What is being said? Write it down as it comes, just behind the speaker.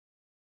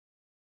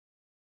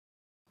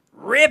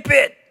Rip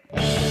it!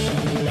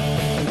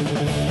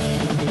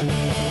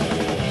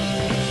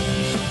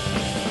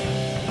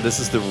 This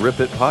is the Rip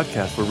It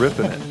podcast. We're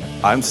ripping it.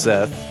 I'm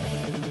Seth,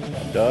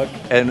 I'm Doug.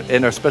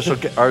 and our special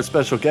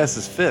guest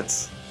is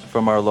Fitz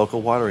from our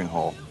local watering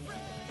hole.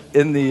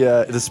 In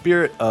the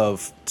spirit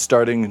of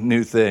starting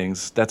new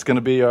things, that's going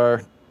to be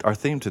our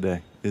theme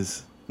today.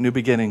 Is new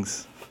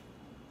beginnings,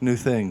 new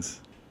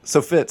things.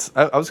 So Fitz,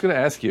 I was going to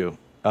ask you.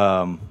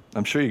 I'm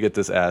sure you get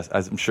this asked.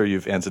 I'm sure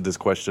you've answered this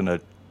question a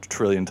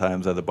trillion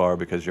times at the bar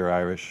because you're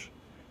Irish.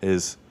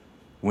 Is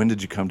when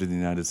did you come to the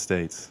United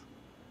States?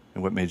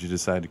 And what made you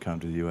decide to come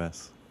to the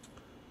U.S.?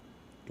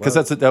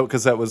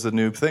 Because that was a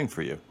new thing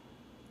for you.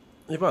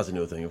 It was a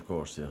new thing, of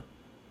course, yeah.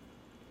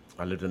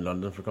 I lived in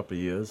London for a couple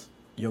of years.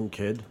 Young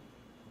kid.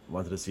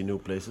 Wanted to see new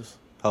places.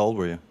 How old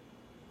were you?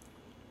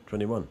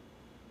 21.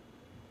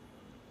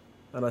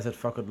 And I said,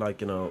 fuck it,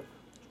 like, you know...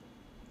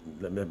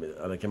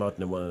 And I came out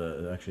and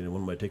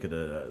won my ticket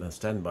a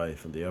standby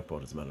from the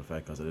airport, as a matter of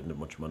fact, because I didn't have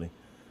much money.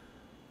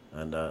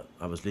 And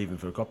I was leaving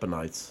for a couple of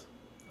nights.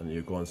 And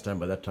you go on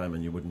standby that time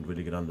and you wouldn't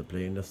really get on the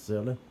plane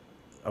necessarily.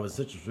 I was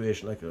in such a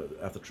situation, like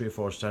after 3 or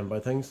 4 standby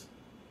things,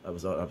 I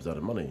was out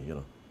of money, you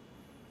know.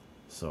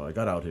 So I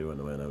got out here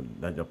and I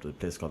ended up to a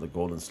place called the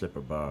Golden Slipper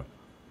Bar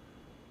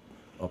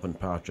up in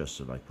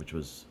Parchester, like, which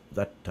was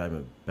that time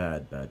a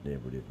bad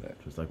neighbourhood even. It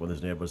was like one of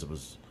those neighbours that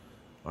was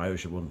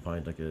Irish you wouldn't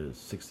find like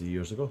 60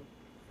 years ago,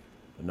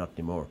 but not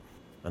anymore.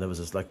 And there was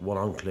this like one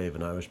enclave,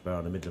 an Irish bar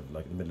in the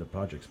middle of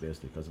projects,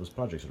 basically, because there was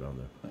projects around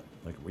there.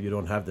 Like, you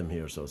don't have them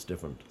here, so it's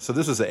different. So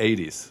this was the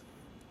 80s.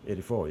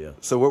 84, yeah.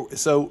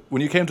 So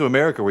when you came to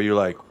America, were you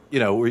like,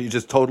 were you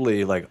just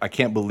totally like, I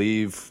can't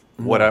believe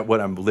what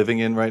I'm living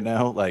in right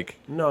now? Like,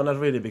 no, not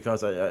really,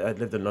 because I'd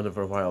lived in London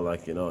for a while,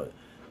 like, you know.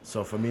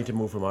 So for me to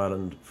move from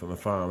Ireland, from a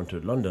farm to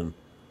London,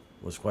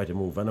 was quite a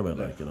move anyway,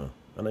 like, you know.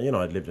 And, you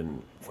know, I'd lived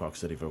in Cork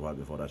City for a while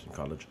before that in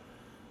college.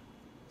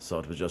 So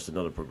it was just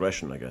another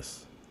progression, I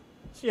guess.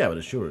 So yeah,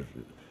 but sure,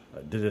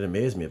 did it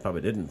amaze me? It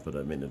probably didn't, but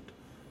I mean,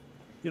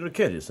 you're a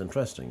kid, it's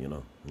interesting, you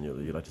know, and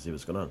you like to see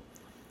what's going on.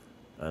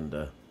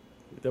 And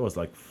there was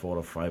like 4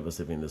 or 5 of us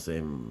living in the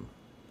same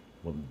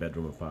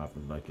one-bedroom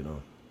apartment, like, you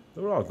know.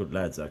 They were all good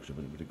lads, actually,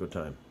 but with a good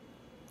time.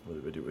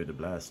 With a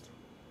blast.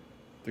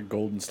 The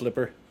Golden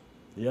Slipper.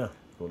 Yeah,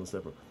 Golden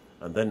Slipper.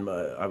 And then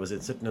I was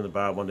sitting in the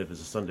bar one day, it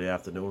was a Sunday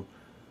afternoon,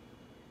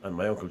 and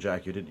my Uncle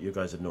Jack, you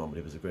guys didn't know him, but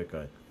he was a great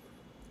guy.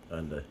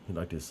 And he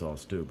liked his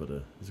sauce too, but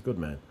he's a good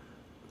man.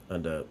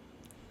 And,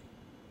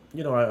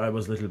 you know, I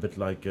was a little bit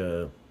like,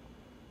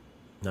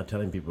 not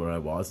telling people where I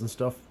was and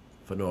stuff,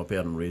 for no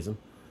apparent reason.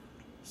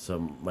 So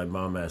my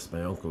mom asked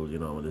my uncle, you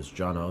know, is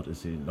John out?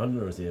 Is he in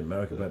London or is he in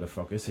America? Where the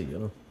fuck is he, you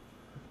know?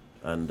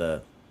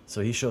 And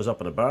so he shows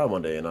up in a bar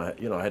one day, and I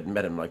hadn't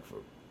met him, like,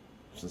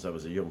 since I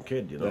was a young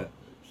kid, you know,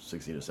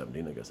 16 or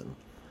 17, I guess.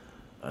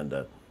 And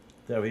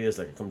there he is,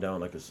 like, I come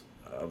down, like,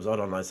 I was out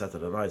all night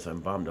Saturday night, so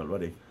I'm bombed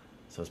already.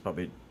 So it's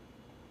probably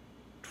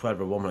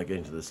 12 or 1 when I get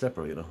into the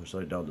Slipper, you know, which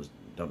is down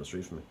the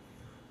street from me.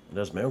 And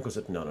there's my uncle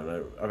sitting down, and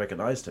I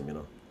recognised him, you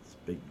know, this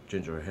big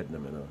ginger head in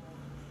him, you know.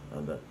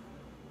 And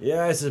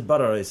yeah, he says,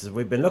 Butter, he says,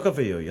 we've been looking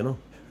for you, you know.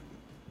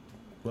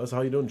 Well, so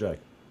how you doing, Jack?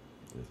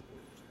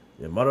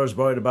 Your mother's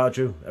worried about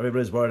you,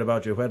 everybody's worried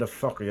about you, where the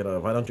fuck are you,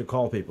 why don't you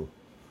call people?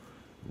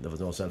 And there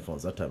was no cell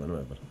phones that time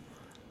anyway, but...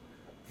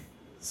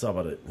 So,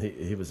 but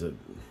he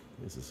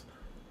says,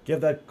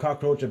 give that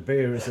cockroach a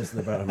beer, he says to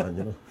the barman,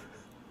 you know.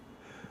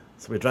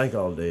 So we drank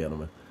all day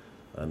anyway,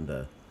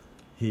 and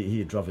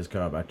he drove his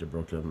car back to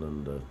Brooklyn,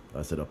 and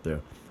I set up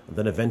there. And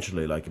then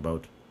eventually, like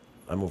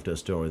I moved to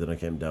Astoria, then I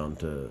came down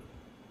to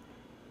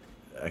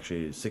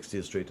actually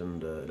 60th Street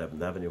and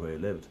 11th Avenue where he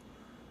lived.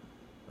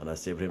 And I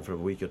stayed with him for a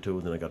week or two,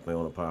 and then I got my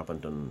own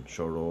apartment on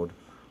Shore Road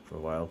for a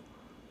while.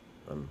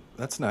 And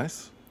that's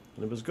nice.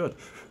 And it was good.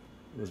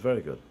 It was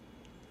very good.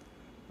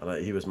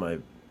 And he was my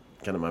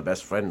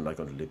best friend, like,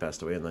 until he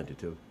passed away in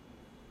 92.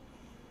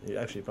 He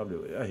actually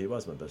he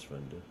was my best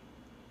friend, yeah.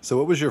 So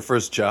what was your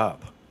first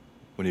job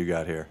when you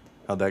got here?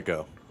 How'd that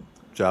go?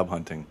 Job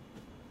hunting.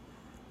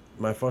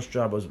 My first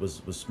job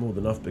was smooth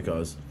enough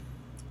because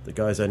the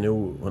guys I knew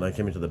when I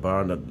came into the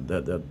bar, and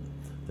there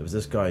was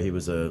this guy, he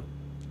was the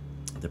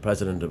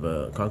president of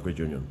a concrete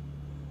union.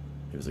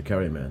 He was a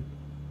Kerry man.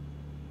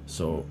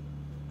 So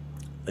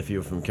if you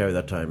were from Kerry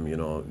that time, you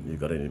know, you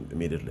got in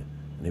immediately.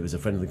 And he was a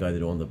friend of the guy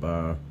that owned the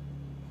bar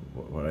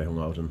where I hung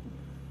out in.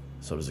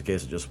 So it was a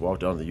case of just walk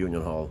down to the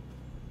Union Hall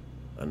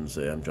and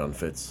say, I'm John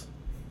Fitz,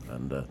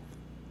 and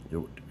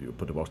you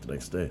put to work the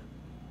next day.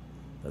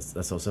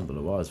 That's how simple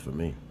it was for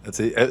me.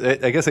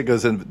 I guess it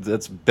goes in.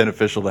 That's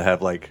beneficial to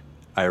have, like,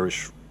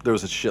 Irish. There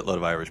was a shitload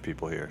of Irish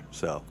people here,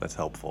 so that's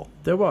helpful.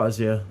 There was,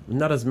 yeah,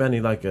 not as many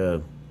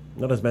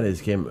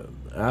as came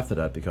after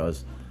that,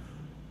 because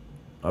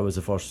I was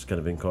the first kind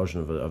of incursion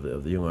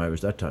of the young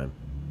Irish that time.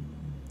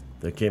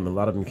 A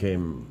lot of them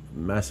came,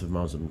 massive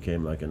amounts of them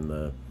came, like in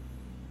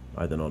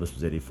I don't know, this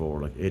was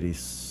 84, like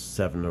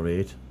 87 or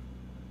 8,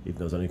 even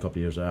though it was only a couple of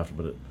years after,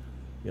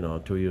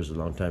 but 2 years is a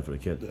long time for a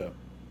kid. Yeah.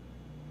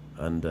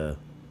 And at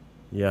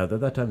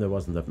that time there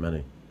wasn't that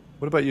many.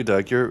 What about you,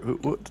 Doug?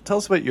 Tell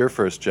us about your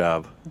first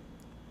job.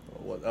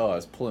 Oh, I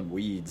was pulling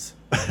weeds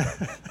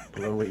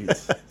Pulling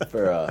weeds.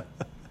 for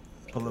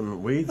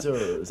Pulling weeds, or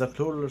is that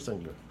plural or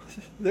singular?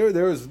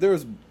 there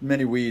was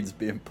many weeds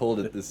being pulled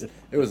at this.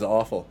 It was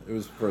awful. It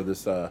was for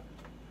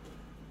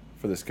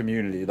this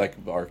community, like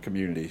our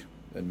community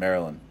in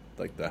Maryland,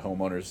 like the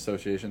homeowners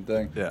association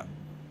thing. Yeah.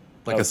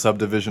 Like a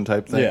subdivision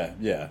type thing?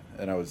 Yeah.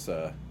 And I was,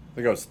 I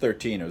think I was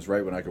 13. It was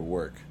right when I could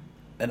work.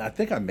 And I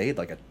think I made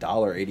like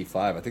 $1.85.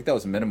 I think that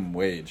was minimum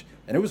wage.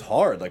 And it was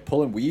hard, like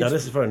pulling weeds. Now,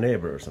 this is for a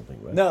neighbor or something,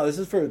 right? No, this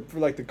is for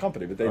like the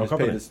company, but they just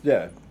company. paid us.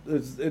 Yeah.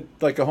 It's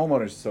like a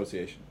homeowners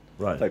association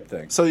Right. type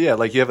thing. So, yeah,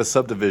 like you have a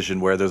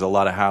subdivision where there's a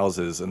lot of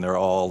houses and they're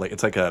all like,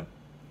 it's like a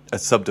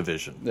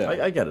subdivision. Yeah.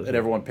 I get it. And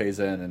everyone pays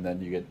in, and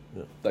then you get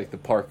like the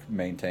park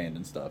maintained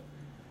and stuff.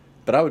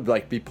 But I would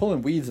like be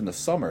pulling weeds in the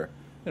summer.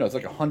 You know, it's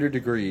like 100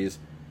 degrees.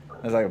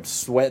 And it's like I'm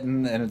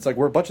sweating, and it's like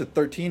we're a bunch of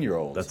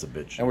 13-year-olds. That's a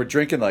bitch. And we're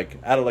drinking like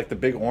out of like the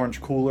big orange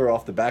cooler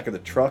off the back of the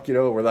truck. You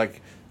know, we're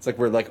like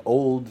we're like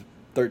old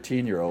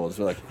 13-year-olds.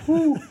 We're like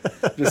whoo,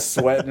 just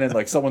sweating, and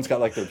like someone's got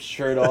like their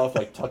shirt off,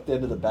 like tucked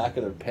into the back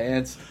of their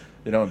pants.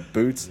 You know, and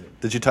boots.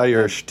 Did you tie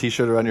your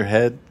T-shirt around your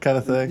head kind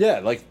of thing? Yeah,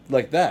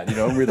 like that. You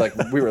know, and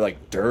we were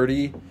like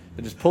dirty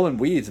and just pulling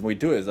weeds, and we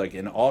do it like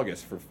in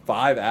August for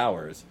 5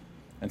 hours,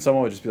 and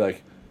someone would just be like,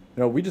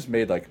 you know, we just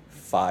made like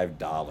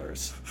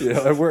 $5. You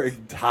know, and we're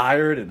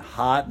tired and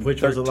hot. And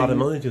Which was a lot 13. of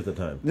money to at the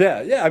time.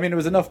 Yeah. I mean, it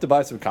was enough to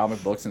buy some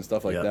comic books and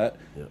stuff like Yeah, that.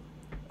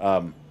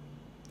 Yeah.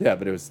 Yeah,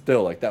 but it was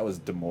still like that was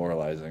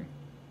demoralizing.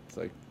 It's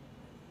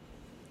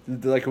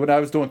like when I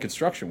was doing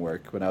construction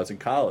work when I was in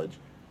college.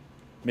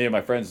 Me and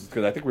my friends,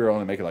 because I think we were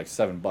only making like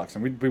 $7,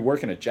 and we'd be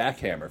working at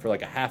Jackhammer for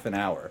like a half an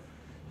hour,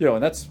 you know,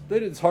 and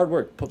it's hard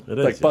work, It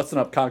is, like yeah. busting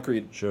up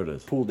concrete Sure it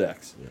is. pool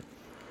decks. Yeah.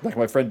 Like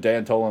my friend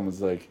Dan Tolan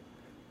was like,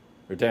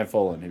 or Dan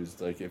Folan, he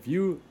was like,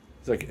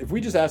 if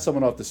we just ask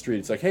someone off the street,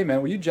 it's like, hey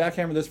man, will you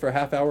jackhammer this for a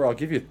half hour? I'll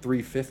give you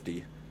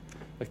 $3.50.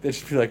 Like they'd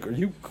just be like, are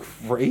you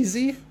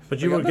crazy? But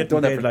you Like, were I'm not getting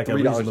doing that paid for like a $3.50.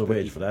 reasonable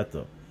wage for that,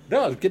 though.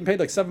 No, I was getting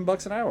paid like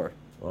 $7 an hour.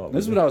 Oh,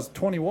 This is really? when I was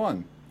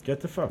 21. Get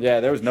the fuck.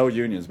 Yeah, there was no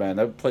unions, man.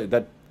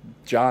 That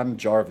John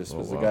Jarvis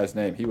was wow. the guy's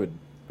name. He would,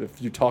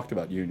 if you talked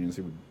about unions,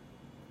 he would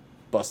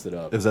bust it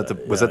up. Was that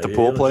was Yeah, that the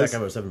pool place?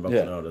 Jackhammer $7 yeah.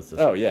 an hour. That's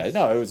Oh yeah,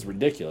 no, it was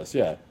ridiculous.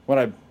 Yeah, when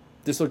I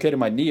dislocated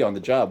my knee on the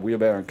job,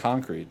 wheelbarrowing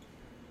concrete,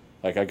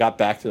 like I got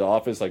back to the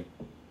office, like,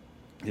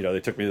 you know, they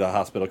took me to the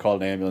hospital,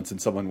 called an ambulance,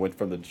 and someone went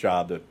from the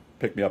job to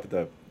pick me up at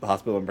the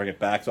hospital and bring it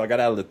back. So I got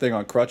out of the thing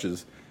on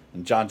crutches,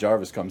 and John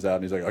Jarvis comes out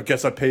and he's like, "I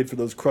guess I paid for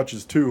those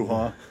crutches too,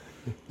 huh?"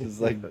 He's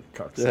like,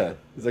 Cocksucker. yeah,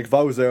 he's like, if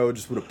I was there, I would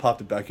just would have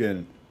popped it back in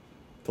and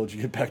told you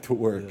to get back to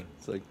work. Yeah.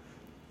 It's like,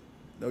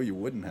 no, you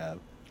wouldn't have.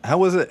 How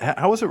was it?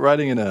 How was it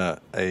riding in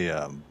a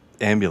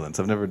ambulance?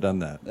 I've never done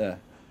that. Yeah,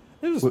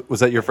 it was. Was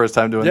that your first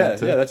time doing Yeah, that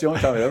too? yeah, that's the only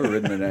time I've ever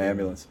ridden in an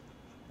ambulance.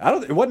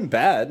 It wasn't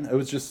bad. It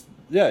was just,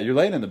 yeah, you're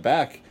laying in the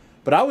back.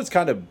 But I was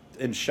kind of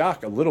in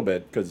shock a little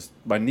bit because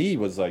my knee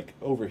was like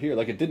over here,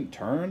 like it didn't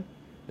turn.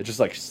 It just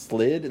like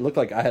slid. It looked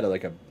like I had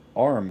like a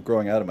arm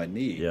growing out of my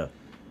knee. Yeah.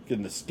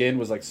 And the skin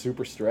was like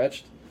super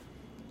stretched.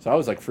 So I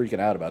was like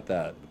freaking out about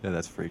that. Yeah,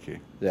 that's freaky.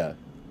 Yeah.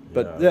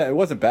 But Yeah. yeah, it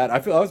wasn't bad. I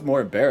was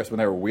more embarrassed when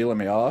they were wheeling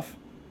me off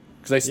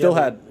because they still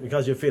Yeah, had.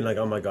 because you feel like,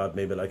 oh my god,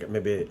 maybe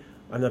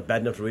I'm not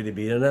bad enough to really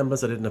be in an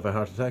ambulance. I didn't have a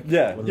heart attack.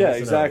 Yeah, One of yeah,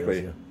 those exactly.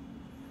 scenarios,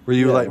 Were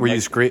you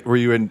Yeah, were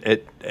you in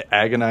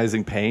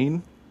agonizing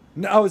pain?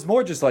 No, I was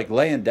more just like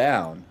laying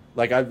down.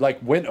 Like I like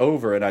went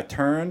over and I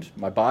turned,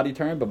 my body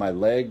turned, but my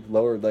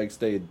lower leg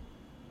stayed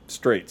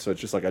straight. So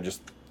it's just like I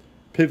just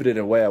pivoted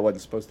in a way I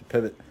wasn't supposed to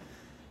pivot,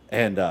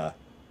 and then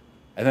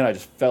I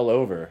just fell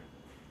over,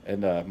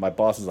 and my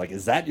boss was like,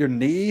 "Is that your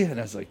knee?" And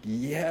I was like,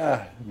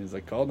 "Yeah." And he's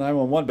like, "Call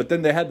 911." But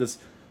then they had this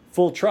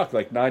full truck,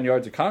 like 9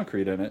 yards of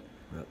concrete in it,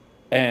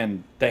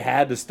 and they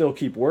had to still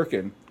keep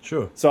working.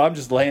 Sure. So I'm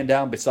just laying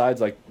down beside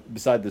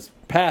this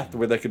path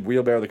where they could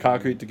wheelbarrow the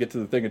concrete to get to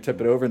the thing and tip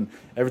it over. And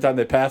every time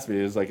they pass me,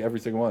 it's like every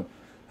single one,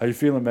 "How you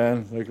feeling,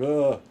 man?" Like,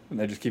 "Oh," and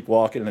they just keep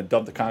walking and then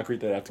dump the concrete.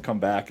 They have to come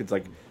back. It's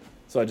like,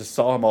 so I just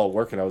saw them all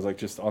working. I was like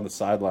just on the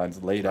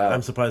sidelines, laid out.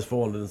 I'm surprised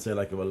Folan didn't say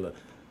like, well,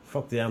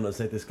 fuck the ambulance,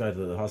 take this guy to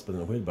the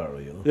hospital in a wheelbarrow,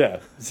 you know? Yeah,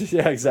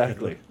 yeah,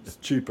 exactly. It's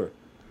cheaper.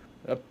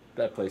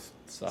 That place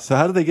sucks. So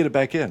how did they get it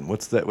back in?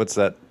 What's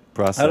that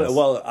process?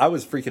 Well, I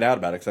was freaking out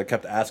about it because I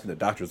kept asking the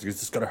doctors, "Is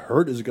this gonna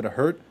hurt? Is it gonna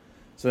hurt?"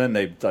 So then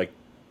they like,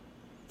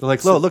 They're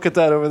like, look at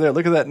that over there.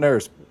 Look at that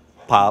nurse.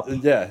 Pop.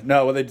 yeah,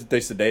 no, well they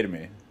sedated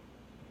me.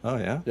 Oh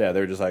yeah. Yeah,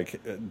 they were just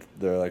like,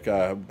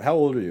 how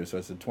old are you? So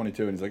I said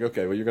 22, and he's like,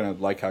 okay, well, you're going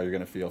to like how you're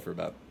going to feel for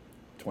about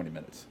 20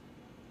 minutes.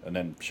 And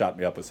then shot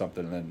me up with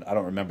something, and then I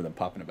don't remember them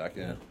popping it back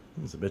in.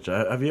 It's a bitch.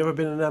 Have you ever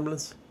been in an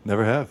ambulance?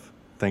 Never have.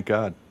 Thank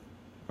God.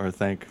 Or Yeah.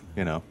 I've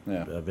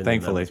been Thankfully. in an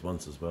ambulance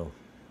once as well.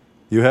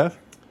 You have?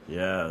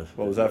 Yeah.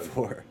 What was that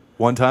for?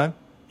 One time?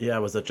 Yeah,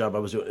 it was that job I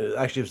was doing.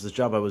 Actually, it was the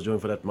job I was doing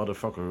for that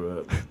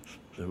motherfucker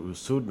who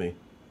sued me.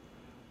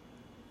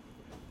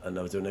 And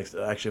I was doing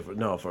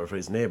for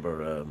his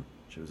neighbour.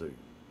 She was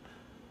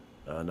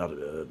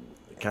a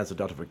cancer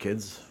doctor for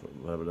kids,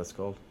 whatever that's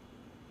called.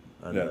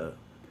 And Yeah.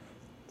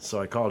 So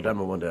I called them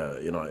one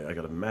day, I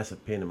got a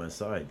massive pain in my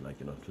side,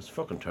 it was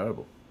fucking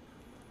terrible.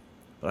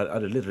 I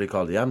literally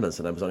called the ambulance,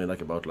 and I was only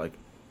about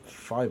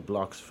 5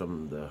 blocks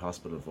from the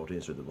hospital in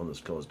 14th Street, the one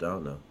that's closed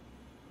down now.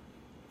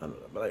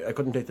 But I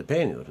couldn't take the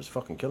pain, it was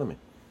fucking killing me.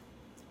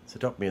 So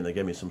they took me and they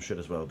gave me some shit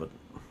as well, but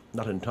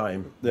not in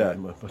time. Yeah.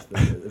 But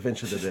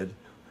eventually they did.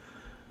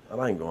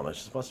 And I'm going, I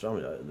said, what's wrong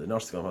with you? The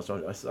nurse is going, what's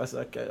wrong with you? I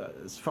said, okay,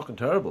 it's fucking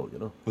terrible,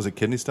 Was it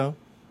kidney stone?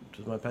 It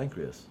was my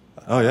pancreas.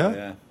 Oh, yeah?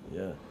 Yeah.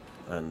 Yeah.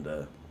 And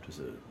it was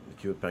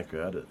acute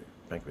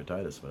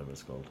pancreatitis, whatever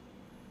it's called.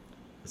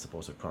 As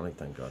opposed to chronic,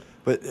 thank God.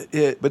 But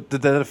did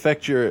that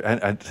affect your...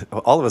 And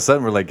all of a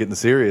sudden, we're getting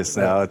serious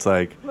now. It's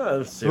like...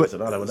 No, seriously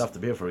not. I would have to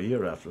be here for a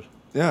year after it.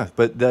 Yeah,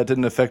 but that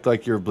didn't affect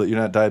you're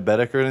not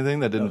diabetic or anything?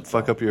 That didn't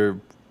fuck up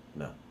your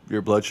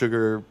blood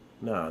sugar?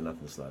 No, not in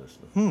the slightest.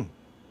 No.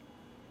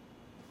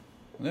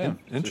 Yeah.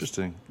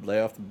 Interesting. Just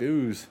lay off the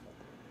booze.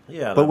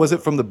 Yeah. But was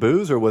it from the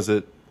booze or was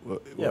it...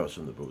 Yeah, it was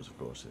from the booze, of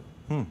course.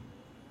 Yeah.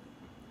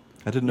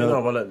 I didn't know.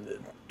 Well,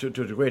 to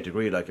a great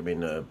degree,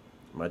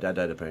 my dad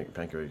died of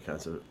pancreatic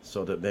cancer,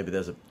 so that maybe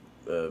there's a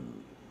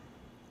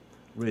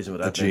reason for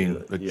that.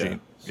 Gene.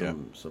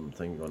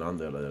 Something going on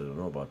there that I don't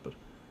know about, but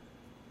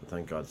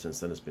thank God since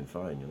then it's been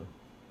fine,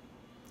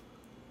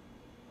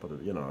 But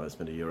it's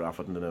been a year off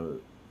it, and then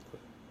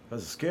it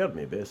scared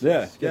me basically.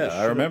 Yeah,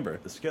 I remember.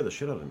 It scared the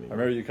shit out of me. I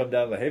remember you come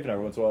down to the Haven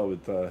every once in a while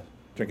with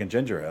drinking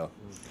ginger ale.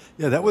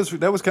 Yeah, that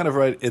was kind of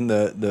right in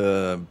at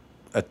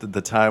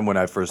the time when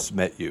I first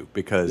met you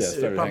because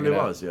It probably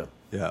was, yeah.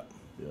 yeah.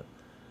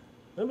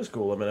 It was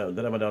cool.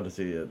 Then I went down to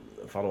see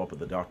follow up with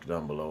the doctor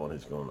down below, and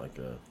he's going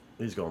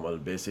well,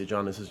 basically,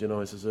 John. He says, you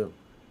want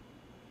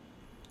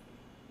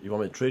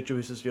me to treat you?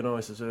 He says, you're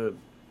going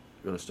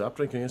to stop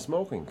drinking and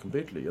smoking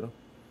completely,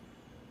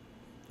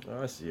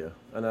 Oh, I see, yeah.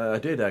 And I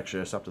did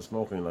actually. I stopped the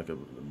smoking a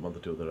month or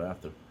two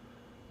thereafter.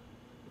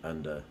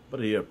 And but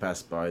a year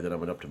passed by. Then I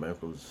went up to my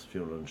uncle's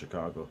funeral in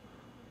Chicago,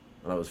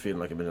 and I was feeling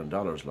like $1 million,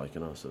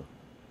 so.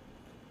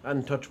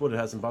 And touch wood, it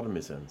hasn't bothered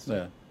me since.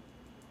 Yeah.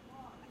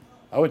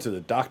 I went to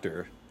the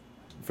doctor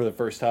for the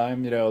first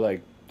time, a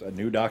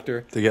new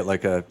doctor. To get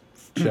a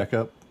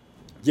checkup?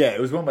 Yeah,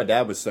 it was when my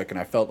dad was sick, and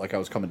I felt like I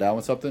was coming down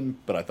with something,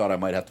 but I thought I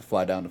might have to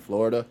fly down to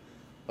Florida,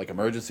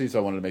 emergency, so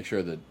I wanted to make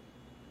sure that,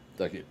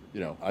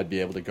 I'd be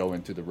able to go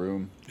into the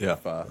room Yeah.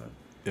 if,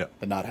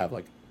 and not have,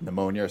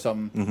 pneumonia or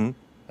something. Mm-hmm.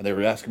 And they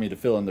were asking me to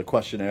fill in the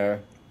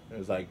questionnaire. It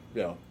was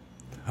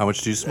how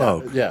much do you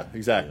smoke? Yeah,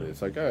 exactly.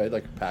 It's all right,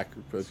 a pack,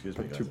 Excuse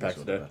me, guys, 2 packs a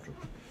that's day. what I'm after.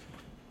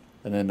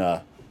 And then,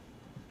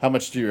 how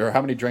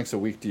many drinks a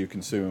week do you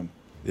consume?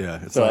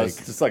 Yeah, it's So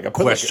it's just I put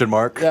question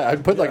mark. Yeah, I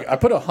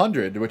put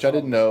 100, which I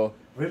didn't know.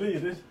 Really, you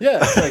did? Yeah,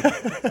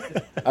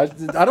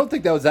 it's I don't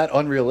think that was that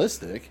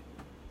unrealistic.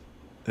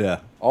 Yeah,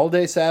 All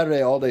day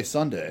Saturday, all day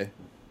Sunday,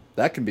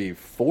 that can be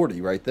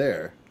 40 right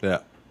there. yeah.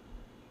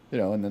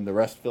 And then the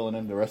rest filling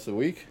in the rest of the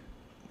week.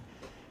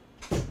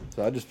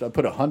 So I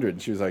put 100,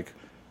 and she was like,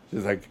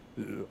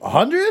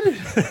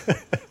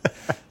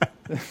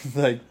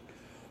 100?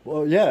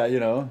 Well, yeah,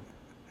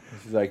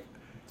 She's like,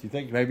 do you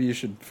think maybe you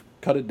should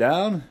cut it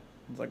down? I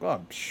was like, well,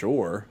 I'm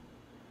sure.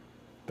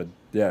 But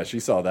yeah, she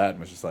saw that and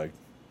was just like,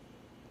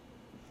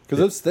 because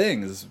those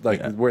things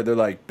where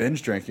they're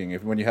binge drinking,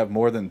 when you have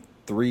more than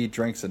 3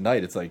 drinks a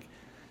night, it's like,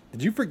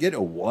 did you forget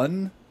a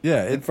 1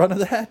 in front of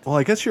that? Well,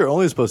 I guess you're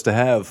only supposed to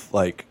have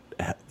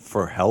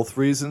for health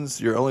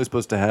reasons, you're only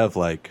supposed to have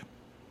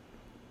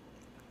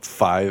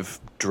 5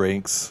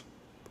 drinks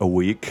a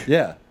week.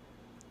 Yeah.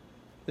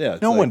 Yeah.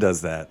 No one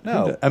does that.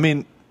 No. I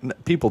mean,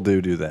 people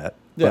do that.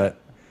 Yeah. But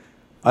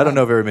I don't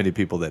know very many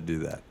people that do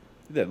that.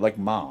 Yeah, like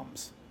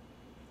moms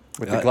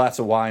with a glass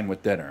of wine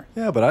with dinner.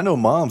 Yeah, but I know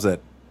moms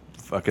that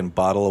fucking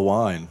bottle of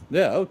wine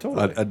Yeah, oh,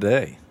 totally. a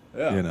day.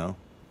 Yeah.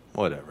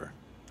 Whatever.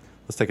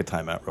 Let's take a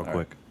time out real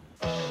quick.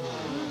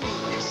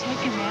 Check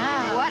him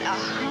out. What a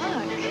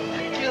hug.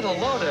 Get a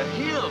load of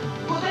him.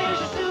 Well, there's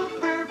a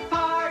super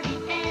party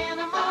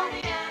animal.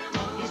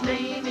 His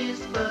name is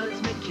Buds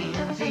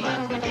McKenzie.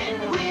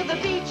 With a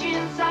beach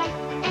in sight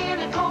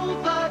and a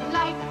cold Bud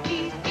Light,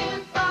 he's in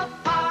the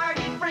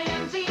party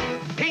frenzy.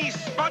 He's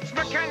Spuds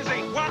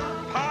McKenzie. What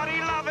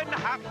party-loving,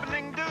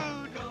 happening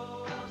dude.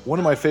 One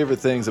of my favorite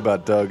things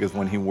about Doug is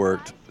when he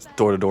worked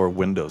door-to-door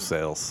window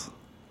sales.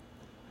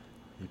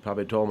 He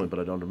probably told me, but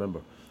I don't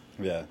remember.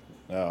 Yeah.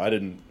 No, I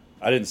didn't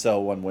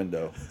sell one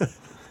window.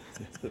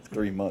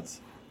 3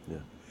 months. Yeah,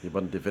 he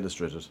wasn't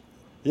defenestrated.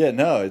 Yeah,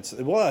 no, it's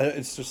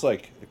just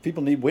if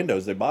people need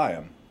windows, they buy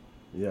them.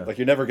 Yeah.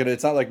 You're never gonna.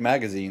 It's not like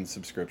magazine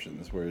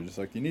subscriptions where you're just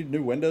you need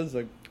new windows.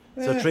 So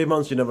 3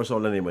 months you never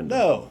sold any windows?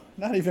 No,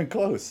 not even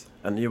close.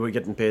 And you were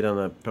getting paid on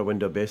a per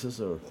window basis,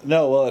 or?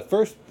 No, well, at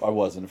first I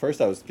wasn't. At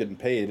first I was getting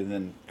paid and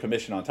then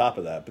commission on top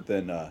of that. But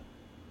then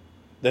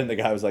the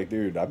guy was like,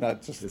 "Dude, I'm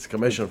not just." It's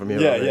commission from here.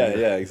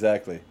 Yeah,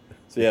 exactly.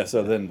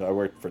 So then I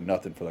worked for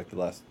nothing for the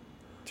last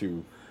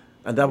 2.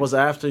 And that was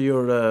after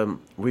your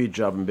weed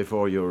job and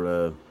before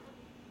your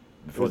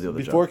before the other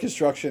Before job.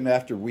 construction,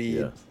 after weed,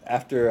 Yeah.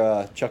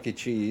 after Chuck E.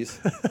 Cheese,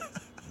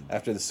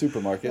 after the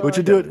supermarket. What'd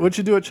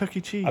you do at Chuck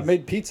E. Cheese? I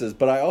made pizzas,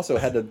 but I also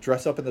had to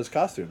dress up in those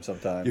costumes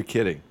sometimes. You're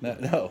kidding.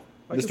 No.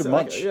 I can Mr. see-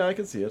 Munch. yeah, I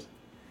can see it.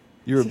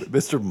 You were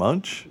Mr.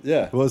 Munch?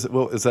 Yeah. What was it?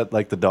 Well, is that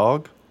like the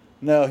dog?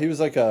 No, he was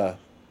like a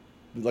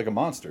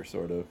monster,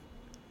 sort of.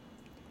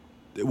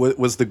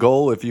 Was the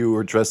goal, if you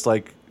were dressed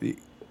like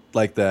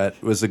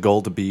that, was the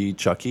goal to be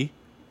Chucky?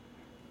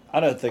 I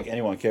don't think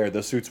anyone cared.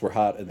 Those suits were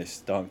hot and they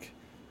stunk.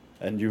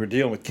 And you were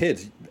dealing with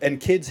kids. And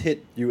kids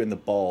hit you in the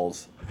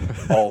balls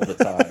all the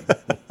time.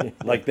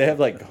 Like, they have,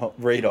 like,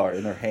 radar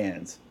in their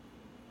hands.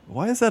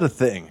 Why is that a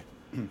thing?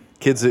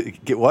 Kids.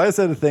 Why is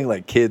that a thing?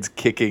 Like kids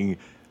kicking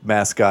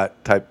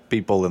mascot type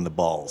people in the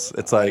balls.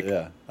 It's like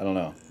Yeah, I don't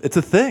know. it's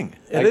a thing.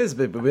 It is,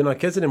 but we're not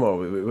kids anymore.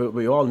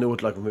 We all knew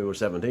it like when we were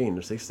 17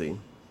 or 16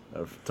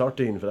 or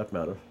 13 for that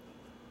matter.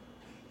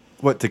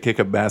 What, to kick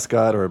a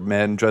mascot or a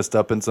man dressed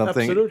up in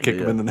something, Absolutely, kick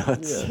him in the yeah.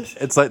 nuts?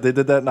 Yeah. It's like they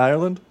did that in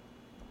Ireland.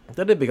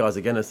 That is because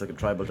again it's like a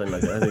tribal thing.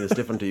 Like anything is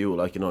different to you.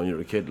 Like when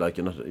you're a kid, like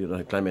you're not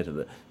acclimated.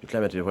 You're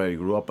acclimated to where you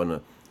grew up,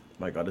 and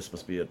my God, this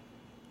must be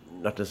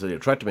not necessarily a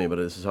threat to me, but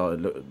this is how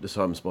this is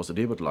how I'm supposed to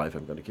deal with life.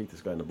 I'm going to kick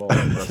this guy in the ball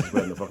because he's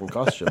wearing a fucking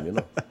costume, you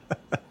know.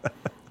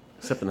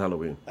 Except in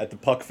Halloween. At the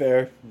Puck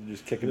Fair, you're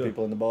just kicking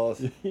people in the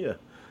balls. Yeah.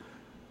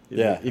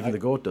 Yeah, Even the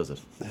goat does it.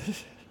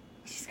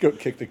 Just go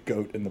kick the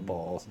goat in the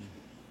balls.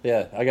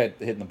 Yeah, I got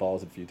hit in the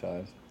balls a few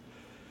times.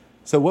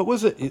 So what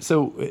was it?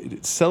 So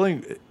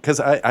selling, because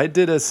I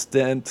did a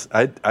stint.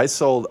 I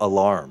sold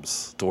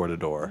alarms door to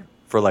door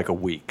for like a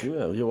week.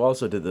 Yeah, you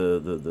also did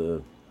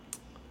the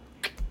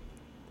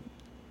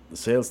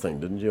sales thing,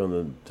 didn't you, on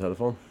the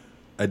telephone?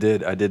 I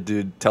did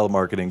do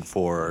telemarketing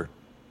for.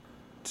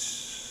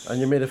 And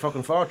you made a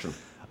fucking fortune.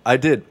 I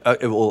did.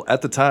 Well,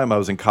 at the time I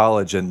was in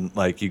college, and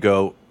like you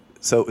go.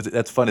 So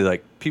that's funny.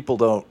 Like people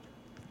don't,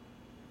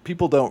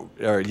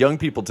 or young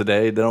people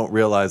today, they don't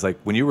realize like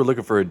when you were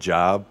looking for a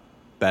job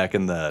back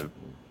in the,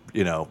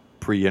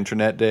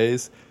 pre-internet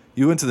days,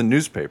 you went to the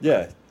newspaper.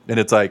 Yeah. And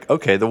it's like,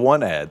 okay, the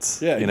one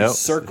ads. Yeah, you know,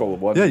 circle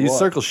one. Yeah, you one.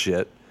 circle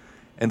shit.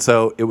 And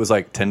so it was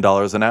like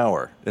 $10 an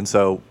hour. And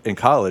so in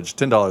college,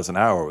 $10 an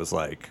hour was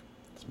like,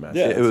 It's massive.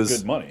 Yeah, it it's was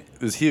good money.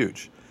 It was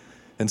huge.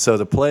 And so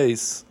the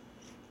place,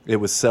 it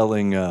was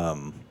selling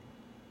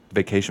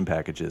vacation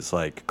packages,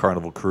 like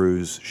Carnival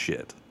Cruise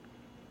shit.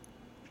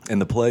 And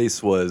the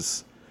place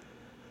was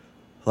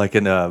like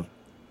in a,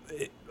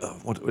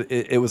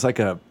 it was like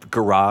a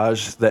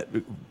garage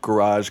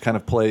kind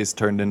of place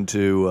turned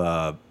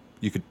into,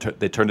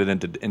 they turned it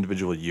into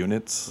individual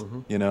units,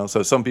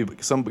 So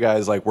some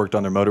guys like worked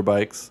on their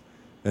motorbikes,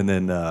 and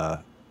then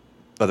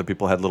other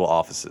people had little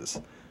offices.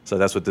 So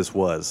that's what this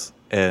was.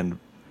 And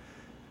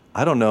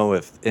I don't know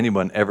if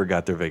anyone ever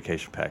got their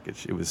vacation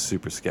package. It was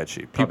super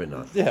sketchy. Probably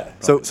not. Yeah.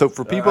 So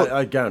for people,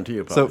 I guarantee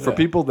you. so Probably. for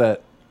people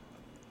that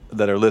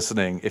are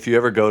listening, if you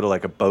ever go to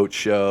like a boat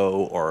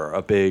show or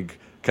a big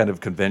kind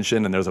of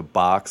convention and there's a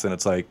box and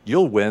it's like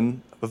you'll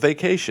win a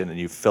vacation and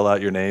you fill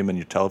out your name and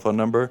your telephone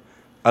number.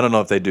 I don't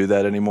know if they do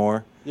that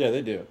anymore, Yeah,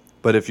 they do.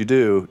 but if you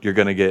do, you're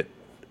going to get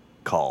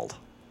called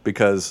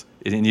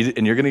and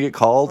you're going to get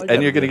called I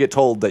and you're get going to it. get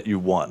told that you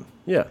won.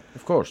 Yeah,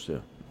 of course. Yeah.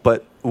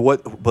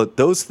 But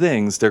those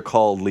things, they're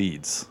called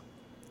leads.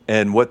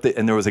 And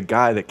there was a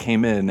guy that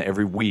came in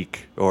every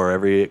week or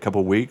every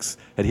couple of weeks,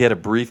 and he had a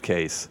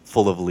briefcase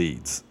full of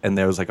leads. And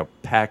there was like a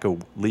pack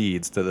of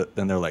leads,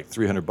 and they're like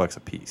 $300 a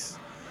piece.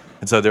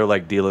 And so they're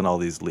like dealing all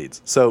these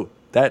leads. So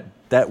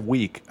that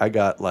week, I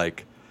got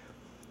like,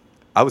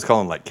 I was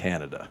calling like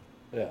Canada.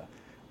 Yeah.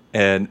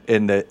 And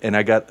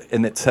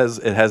it says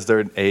it has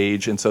their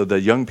age, and so the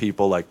young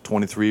people, like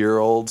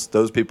 23-year-olds,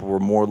 those people were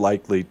more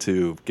likely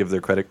to give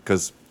their credit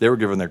because they were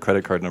giving their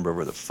credit card number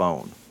over the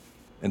phone.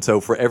 And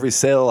so for every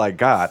sale I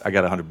got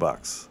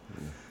 $100.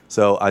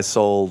 So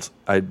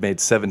I made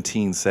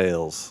 17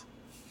 sales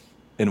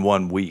in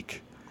 1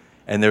 week,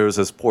 and there was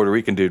this Puerto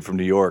Rican dude from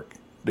New York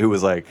who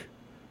was like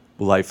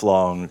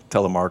lifelong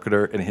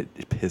telemarketer, and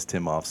it pissed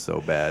him off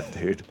so bad,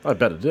 dude. I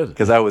bet it did.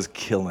 Because I was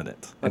killing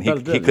it, and bet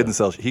it he did, couldn't yeah.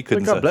 sell. He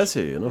couldn't. God sell. bless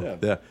you, you know. Yeah.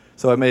 Yeah.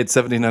 So I made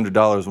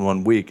 $1,700 in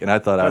 1 week, and I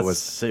thought That's I was.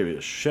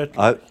 serious shit.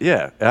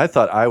 Yeah, and I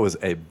thought I was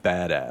a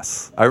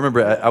badass. I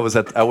remember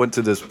I went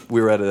to this. We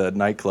were at a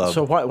nightclub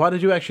So why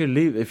did you actually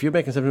leave? If you're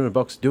making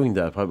 $700 doing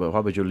that, why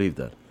would you leave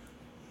that?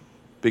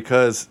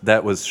 because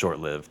that was short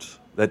lived.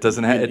 That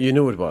doesn't have. You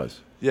knew it was.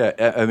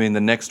 Yeah, I mean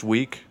the next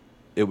week,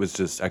 it was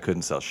just I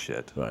couldn't sell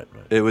shit. Right.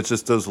 It was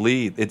just those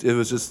leads. It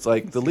was just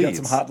like the You leads.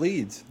 got some hot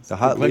leads. The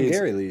hot Glenn leads.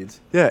 Gary leads.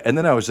 Yeah, and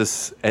then I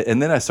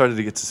started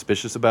to get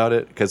suspicious about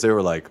it because they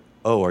were like,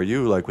 "Oh, are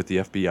you like with the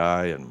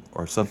FBI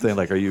or something?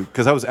 Like, are you?"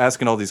 Because I was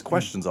asking all these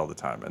questions all the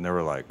time, and they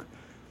were like,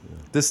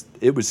 "This."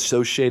 It was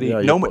so shady.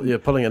 Yeah, you're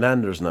pulling an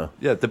Anders now.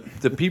 Yeah, the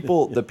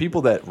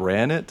people that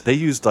ran it, they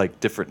used like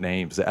different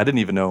names. I didn't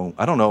even know.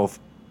 I don't know if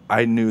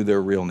I knew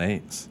their real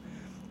names.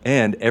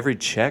 And every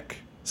check.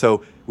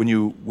 So when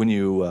you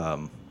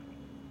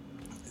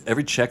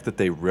every check that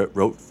they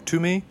wrote to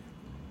me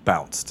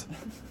bounced.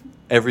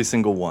 Every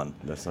single one.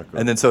 That's not good.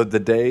 And then so the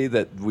day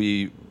that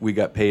we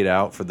got paid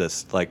out for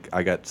this, like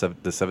I got the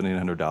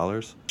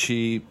 $1,700.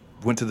 She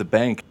went to the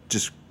bank,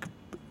 just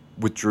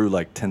withdrew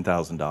like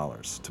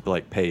 $10,000 to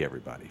like pay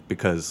everybody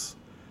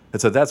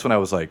and so that's when I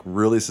was like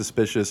really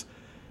suspicious.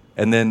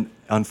 And then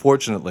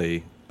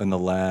unfortunately in the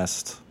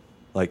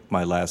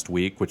my last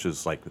week, which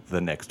is like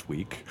the next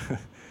week,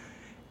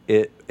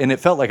 it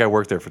felt like I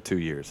worked there for 2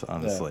 years,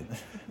 honestly.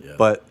 Yeah.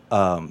 But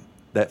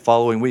that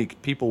following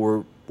week, people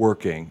were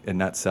working and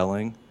not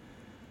selling,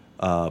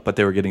 but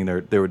they were doing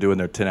their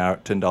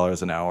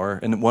 $10 an hour.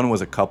 And one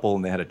was a couple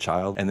and they had a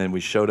child. And then we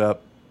showed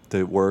up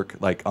to work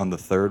like on the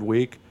third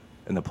week,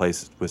 and the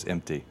place was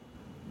empty.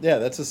 Yeah,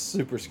 that's a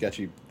super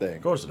sketchy thing.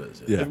 Of course it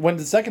is. Yeah. When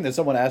the second that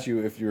someone asks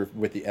you if you're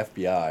with the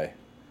FBI,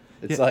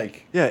 it's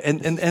like, Yeah,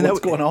 and what's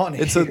going on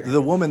and so here?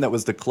 the woman that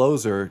was the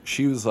closer,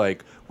 she was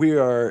like,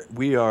 we're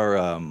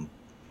licensed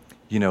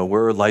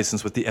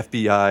with the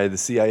FBI, the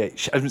CIA.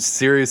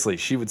 Seriously,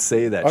 she would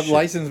say that. I'm shit.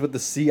 licensed with the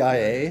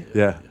CIA.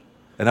 Yeah,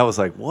 and I was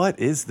like, what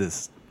is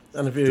this?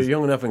 And if you're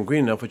young enough and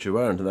green enough, which you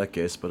weren't in that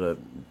case, but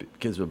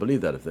kids will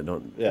believe that if they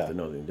don't, Yeah. if they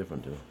know anything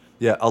different. You know?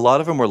 Yeah, a lot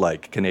of them were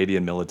like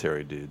Canadian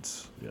military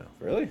dudes. Yeah.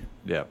 Really?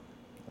 Yeah.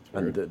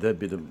 And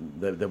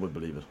they would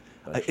believe it.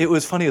 It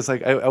was funny. It's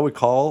like I would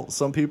call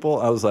some people.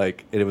 I was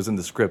like, and it was in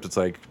the script. It's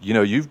like,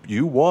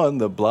 you won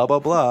the blah blah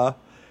blah,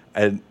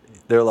 and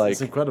they're like,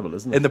 It's incredible,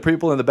 isn't it? and the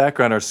people in the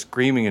background are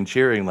screaming and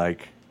cheering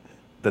like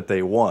that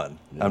they won.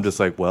 Yes. I'm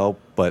just like, well,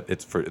 but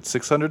it's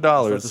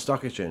 $600. For the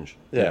stock exchange.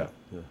 Yeah.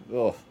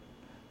 Oh,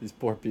 these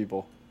poor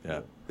people.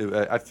 Yeah.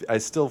 I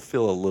still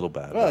feel a little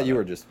bad. Well, about you it.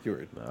 were just you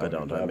were. I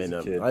don't. I mean,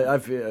 was a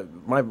kid.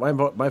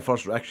 my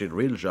first actually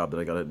real job that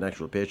I got an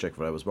actual paycheck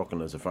for. I was working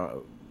as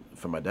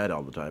for my dad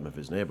all the time of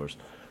his neighbours.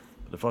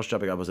 The first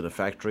job I got was at a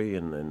factory,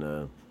 and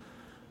I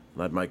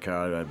had my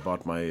car. I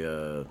bought my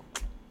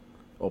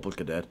Opel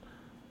Kadett.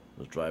 I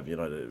was driving.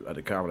 I had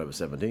a car when I was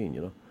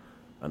 17.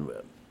 And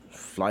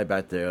fly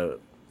back there.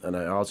 And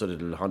I also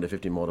did a Honda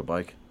 50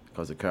 motorbike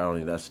because the car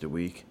only lasted a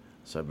week,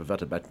 so I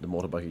reverted back to the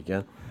motorbike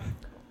again.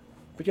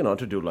 But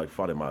to do like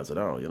 40 miles an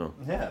hour.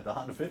 Yeah, the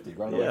Honda 50,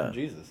 run away away from from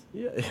Jesus.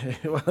 Yeah,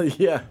 well,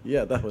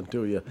 yeah, that one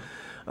too, yeah.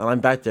 And I'm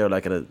back there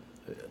like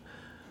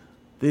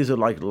these are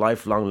like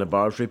lifelong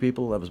laboratory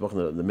people. I was working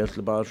in the milk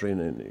laboratory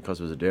because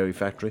it was a dairy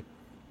factory.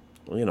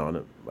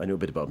 And I knew a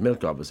bit about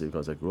milk, obviously,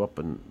 because I grew up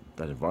in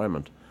that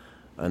environment.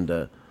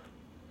 And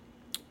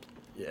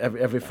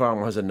every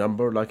farmer has a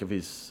number, like of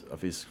his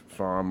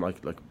farm,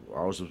 like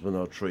ours was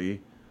 103,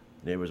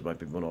 neighbours might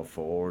be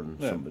 104, and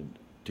some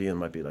Tian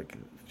might be like,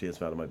 Tian's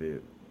father might be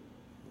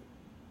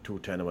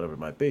 210 or whatever it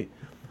might be.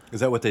 Is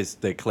that what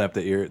they clamp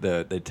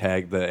they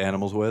tag the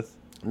animals with?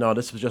 No,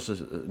 this was just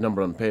a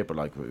number on paper,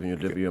 like when you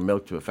deliver your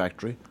milk to a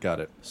factory.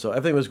 Got it. So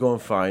everything was going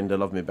fine. They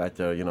loved me back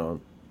there,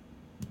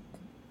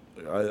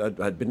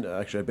 I'd been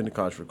to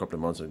college for a couple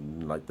of months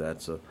and like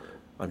that. So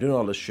I'm doing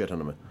all this shit on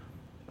them,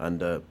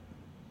 and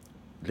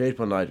late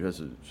one night, because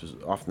it was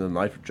often a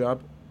night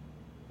job,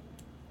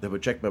 they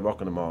would check my work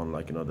in the morning.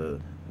 Like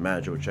the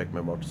manager would check my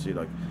work to see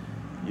like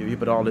you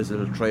put all these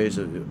little trays,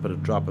 you put a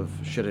drop of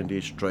shit into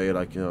each tray,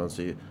 like and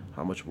see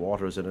how much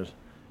water is in it.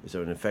 Is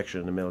there an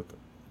infection in the milk,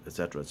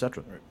 etc.,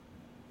 etc. Right.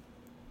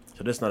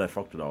 So this night I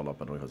fucked it all up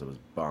because I was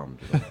bombed,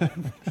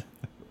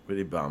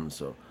 really bombed.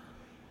 So,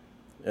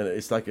 and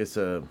it's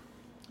an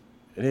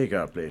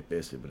agar plate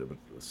basically, but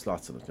with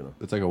slots in it,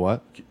 It's like a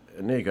what?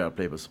 An agar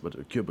plate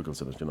with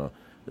cubicles in it,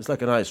 It's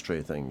like an ice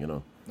tray thing,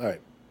 All right.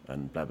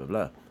 and blah blah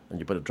blah. And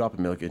you put a drop of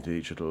milk into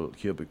each little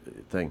cubic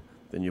thing,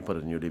 then you put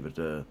it and you leave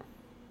it.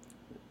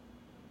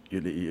 You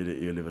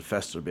leave it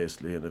fester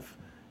basically, and if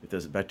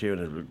there's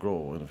bacteria, it will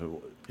grow. And if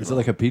Is it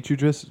like a petri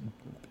dish?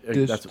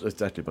 that's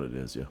exactly what it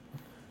is, yeah.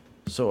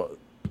 So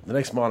the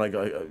next morning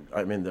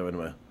I'm in there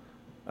anyway,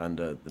 and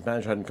the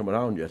manager hadn't come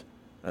around yet,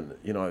 and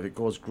if it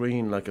goes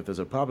green, like if there's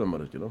a problem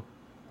with it,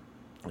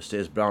 it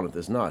stays brown if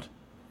there's not,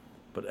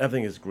 but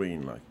everything is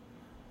green, like,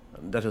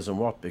 and that doesn't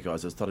work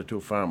because there's 32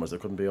 farmers. They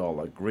couldn't be all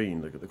like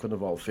green. They couldn't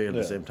have all failed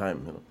at the same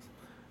time,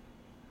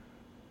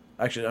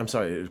 Actually, I'm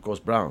sorry, it goes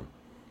brown.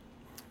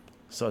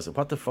 So I said,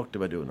 what the fuck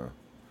do I do now?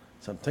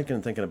 So I'm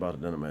thinking about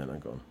it then, man. I'm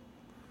going,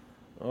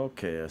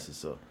 okay. I said,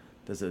 so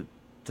there's a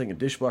thing of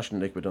dishwashing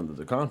liquid under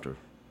the counter,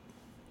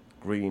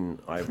 green,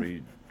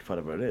 ivory,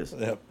 whatever it is.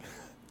 Yep.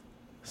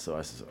 So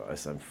I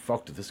said, I'm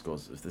fucked if this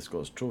goes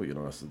through.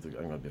 I said, I'm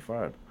going to be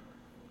fired.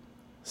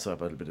 So I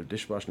put a bit of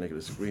dishwashing liquid,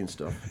 this green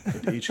stuff,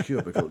 into each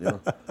cubicle.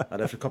 I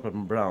left a couple of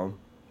them brown.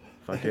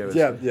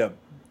 Yeah.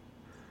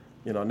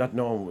 Not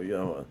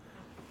knowing.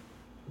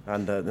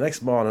 And the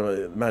next morning,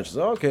 the manager says,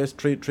 okay, it's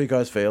three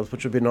guys failed,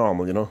 which would be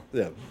normal,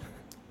 Yeah.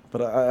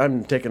 But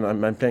I'm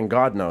playing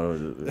God now,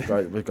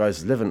 with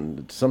guys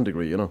living to some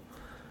degree, And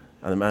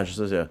the manager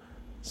says, yeah.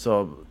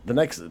 So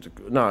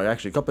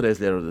actually a couple of days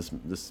later,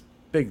 this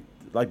big,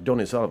 like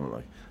Donny Sullivan,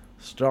 like,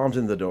 storms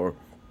in the door.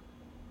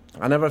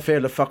 I never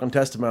failed a fucking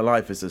test in my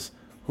life. He says,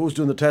 who's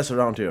doing the test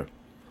around here?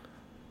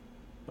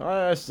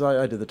 I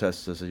did the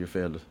test. I said, you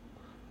failed it.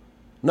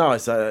 No, I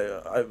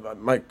said,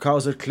 my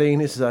cows are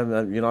clean. He says, I'm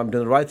doing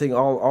the right thing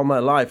all my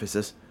life. He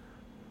says,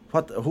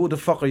 who the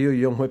fuck are you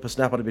young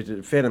whippersnapper to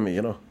be failing me,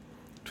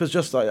 It was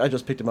just, I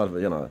just picked him out of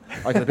it,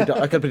 I could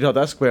have picked out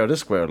that square,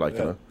 this square, like,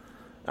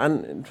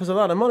 And it was a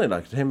lot of money.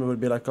 Like to him, it would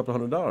be like a couple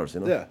of $100. You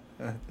know.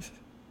 Yeah.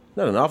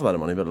 Not an awful lot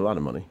of money, but a lot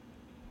of money,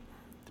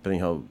 depending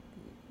how.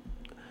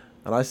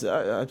 And I said,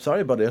 I'm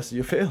sorry, buddy. I said,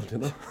 you failed, you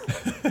know.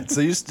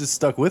 So you just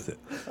stuck with it.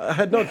 I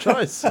had no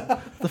choice.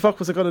 What the fuck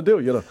was I going to do,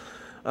 you know?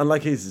 And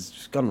like he's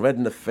just gone red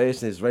in the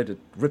face and he's ready to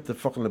rip the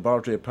fucking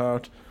laboratory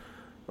apart.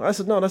 I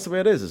said, no, that's the way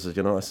it is. I said,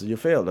 you know, you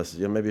failed. I said,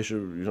 yeah, maybe you should,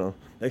 you know,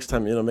 next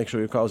time, you know, make sure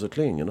your cars are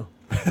clean, you know.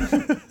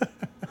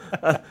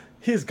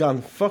 He's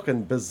gone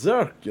fucking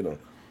berserk, you know.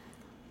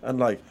 And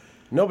like,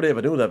 nobody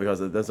ever knew that because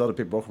there's other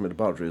people working in the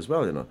laboratory as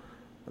well, you know.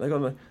 And I go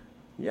like,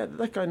 yeah,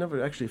 that guy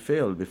never actually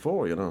failed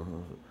before, you know.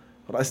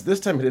 But I said, this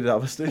time he did,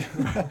 obviously.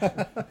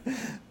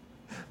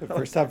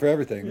 First time for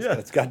everything. Yeah.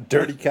 It's got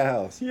dirty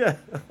cows. Yeah.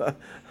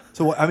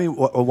 So I mean,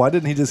 why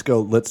didn't he just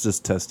go? Let's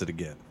just test it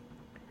again.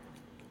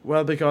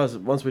 Well, because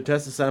once we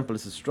test the sample,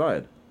 it's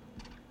destroyed.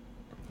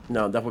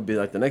 Now, that would be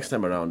like the next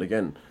time around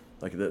again.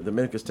 Like the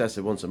milk is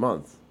tested once a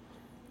month.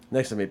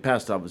 Next time he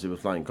passed, obviously,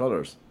 with flying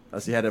colours,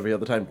 as he had every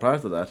other time prior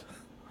to that.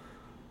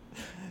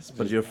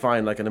 But you're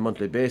fine, like, on a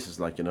monthly basis,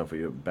 like, you know, for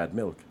your bad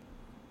milk.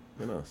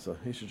 You know, so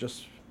he should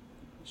just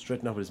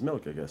straighten up his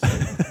milk, I guess.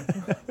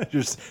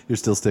 You're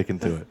still sticking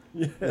to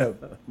it. Yeah,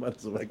 might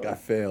as well. That guy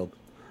failed.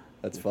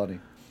 That's funny.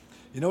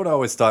 You know what I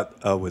always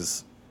thought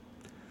was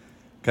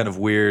kind of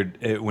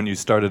weird when you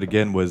started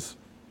again was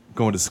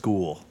going to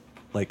school,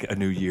 like a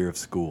new year of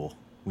school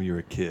when you were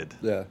a kid.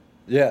 Yeah.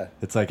 Yeah.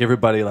 It's like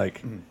everybody,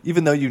 like,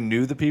 even though you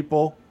knew the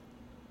people,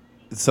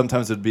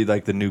 sometimes it'd be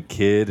like the new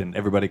kid and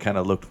everybody kind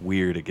of looked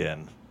weird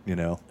again, you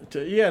know?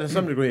 Yeah, to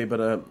some degree,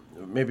 but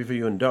maybe for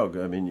you and Doug,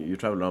 I mean, you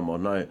travel around more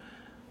now.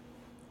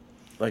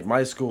 Like,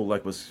 my school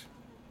was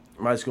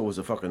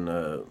a fucking,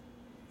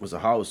 was a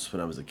house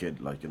when I was a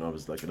kid. Like, you know, it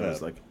was like, there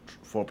was like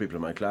 4 people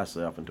in my class,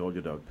 I often told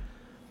you, Doug.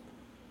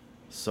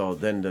 So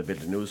then they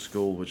built a new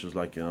school, which was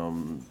like,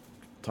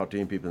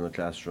 13 people in the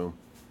classroom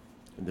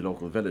in the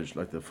local village.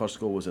 Like, the first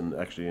school was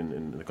actually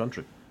in the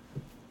country.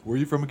 Where are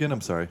you from again?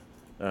 I'm sorry.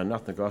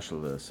 Not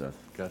Nagoshel, Seth.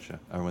 Gotcha.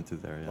 I went through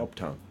there, yeah.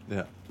 Uptown.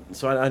 Yeah.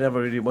 So I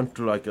never really went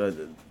through, like,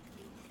 the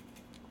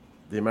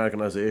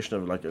Americanization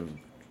of, like,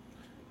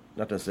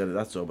 not necessarily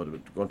that so, but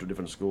going to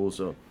different schools.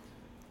 So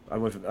I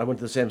went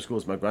to the same school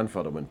as my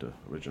grandfather went to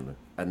originally.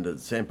 And the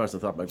same person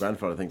thought my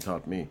grandfather, I think,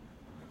 taught me.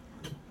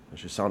 And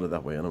she sounded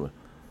that way anyway.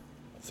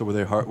 So were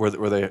they hard? Were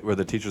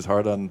the teachers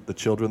hard on the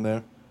children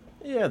there?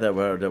 Yeah, they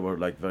were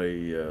like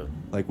very...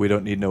 Like, we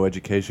don't need no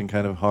education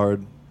kind of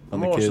hard on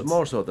the kids?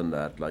 More so than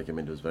that. Like, I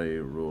mean, it was very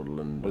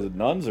rural and... Was it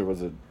nuns or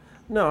was it...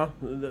 No,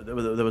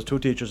 there was 2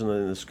 teachers in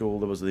the school.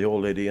 There was the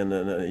old lady and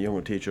a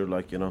younger teacher,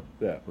 like, you know,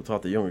 Yeah. who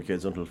taught the younger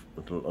kids until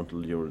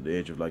you were the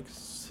age of like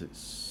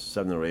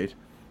 7 or 8.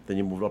 Then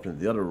you moved up into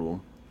the other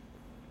room.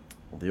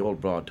 And the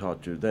old broad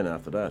taught you then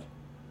after that.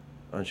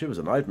 And she was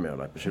a nightmare,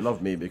 like, but she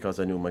loved me because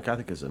I knew my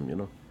catechism, you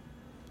know.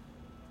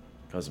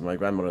 Because my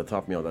grandmother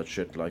taught me all that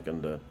shit, like,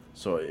 and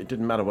so it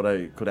didn't matter what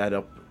I could add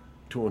up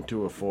 2 and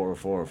 2 or 4 or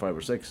 4 or 5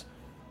 or 6.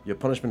 Your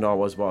punishment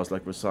always was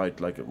like recite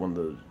like one of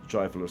the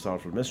joyful or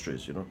sorrowful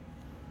mysteries, you know.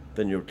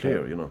 Then you're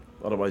clear, you know.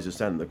 Otherwise, you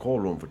stand in the coal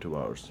room for 2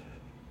 hours.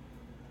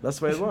 That's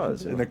the way it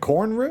was. In the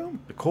corn room?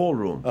 The coal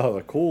room. Oh,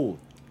 the cool.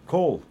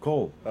 Coal.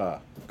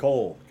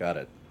 Coal. Got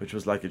it. Which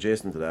was like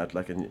adjacent to that.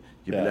 Like, and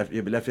Yeah.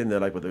 you'd be left in there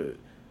like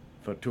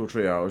for 2 or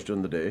 3 hours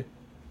during the day.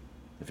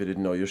 If you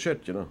didn't know your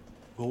shit, you know.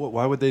 Well,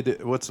 why would they do...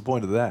 What's the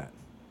point of that?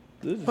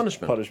 This is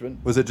Punishment.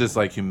 Punishment. Was it just,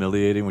 like,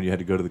 humiliating when you had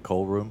to go to the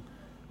coal room?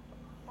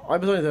 I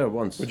was only there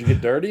once. Would you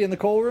get dirty in the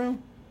coal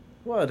room?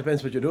 Well, it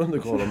depends what you're doing in the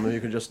coal room. I mean, you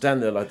can just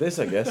stand there like this,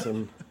 I guess,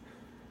 and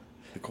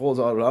the coal's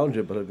all around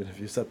you. But I mean,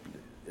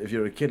 if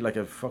you're a kid like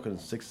a fucking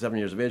 6 or 7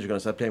 years of age, you're gonna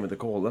start playing with the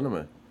coal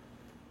anyway.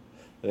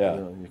 Yeah.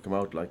 You know, you come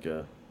out like.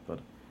 But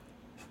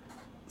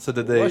So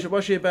did they...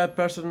 was she a bad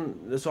person?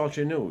 That's all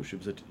she knew. She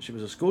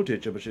was a school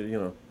teacher, but she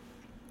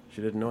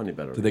didn't know any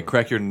better. Did they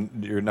crack your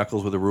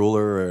knuckles with a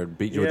ruler or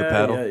beat you with a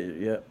paddle?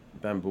 Yeah,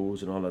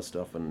 bamboos and all that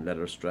stuff, and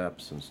leather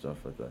straps and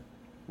stuff like that.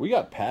 We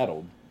got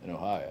paddled in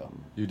Ohio.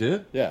 You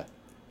did? Yeah.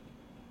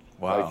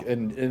 Wow. Like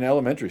in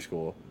elementary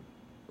school.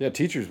 Yeah,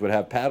 teachers would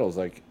have paddles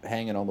like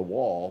hanging on the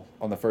wall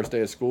on the first day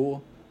of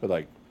school with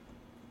like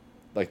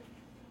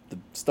the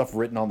stuff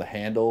written on the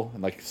handle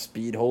and like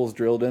speed holes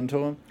drilled into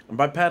them. And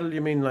by paddle, you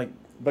mean like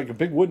Like a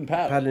big wooden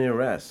paddle. paddling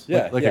your ass?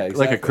 Yeah, like yeah, a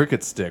exactly.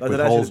 cricket stick Like with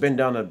that holes. should have been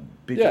down a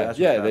beach. your Yeah, ass with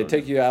yeah, they paddle.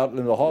 take you out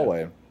into the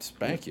hallway and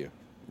spank you.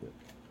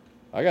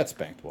 I got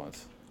spanked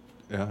once.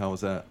 Yeah, how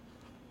was that?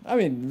 I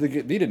mean, they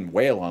didn't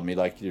wail on me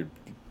like your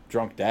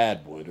drunk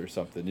dad would or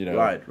something, you know.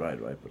 Right.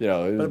 You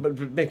know, it was- But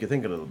make you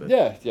think a little bit.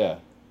 yeah.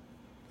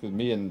 Because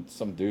me and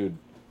some dude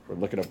were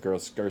looking up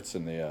girls' skirts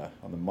in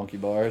on the monkey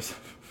bars.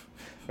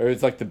 Or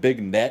it's like the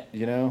big net,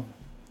 you know,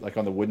 like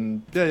on the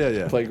wooden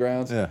Yeah.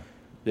 playgrounds. Yeah.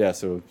 Yeah,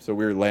 so we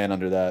were laying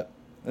under that.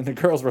 And the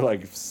girls were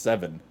like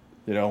 7,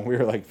 you know, we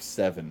were like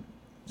 7.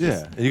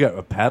 Yeah. And you got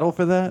a paddle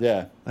for that?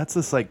 Yeah. That's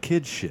just like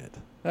kid shit.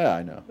 Yeah,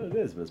 I know. It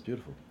is, but it's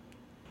beautiful.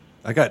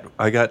 I got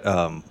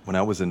when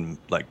I was in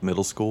like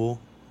middle school,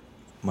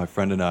 my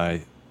friend and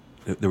I,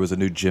 there was a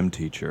new gym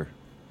teacher,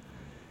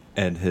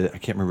 and I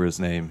can't remember his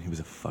name. He was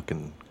a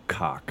fucking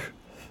cock.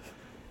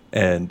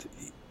 and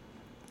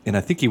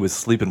I think he was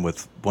sleeping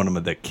with one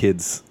of the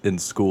kids in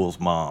school's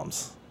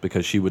moms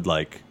because she would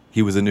like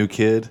he was a new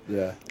kid.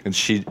 Yeah. And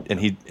she'd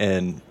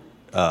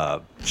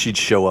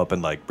show up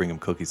and like bring him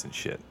cookies and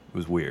shit. It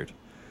was weird.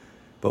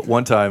 But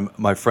one time,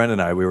 my friend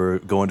and I, we were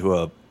going to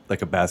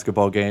a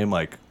basketball game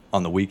like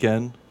on the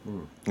weekend,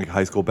 like a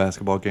high school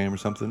basketball game or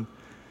something,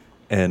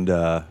 and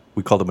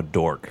we called him a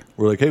dork.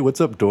 We're like, "Hey,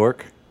 what's up,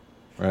 dork?"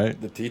 Right?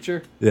 The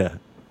teacher? Yeah.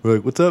 We're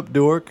like, "What's up,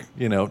 dork?"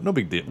 You know, no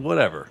big deal.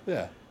 Whatever.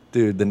 Yeah.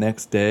 Dude, the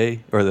next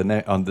day or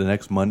on the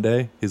next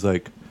Monday, he's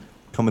like,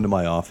 "Come into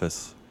my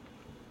office,"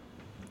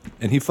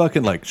 and he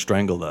fucking like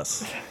strangled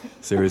us.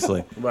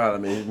 Seriously. Well, I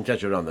mean, he didn't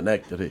catch you around the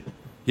neck, did he?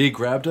 He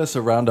grabbed us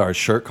around our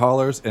shirt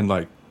collars and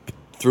like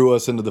threw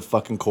us into the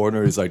fucking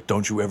corner. He's like,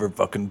 "Don't you ever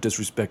fucking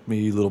disrespect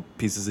me, you little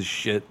pieces of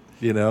shit,"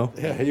 you know?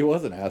 Yeah, he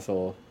was an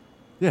asshole.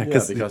 Yeah, Yeah,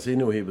 because he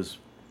knew he was.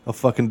 a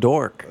fucking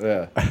dork.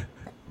 Yeah.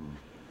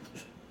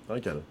 I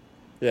get it.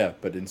 Yeah,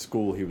 but in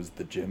school he was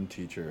the gym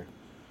teacher.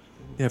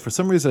 Yeah, for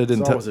some reason I It's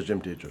didn't tell. always a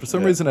gym teacher. For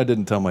some reason I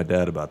didn't tell my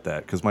dad about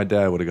that because my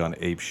dad would have gone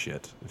ape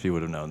shit if he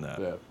would have known that.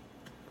 Yeah.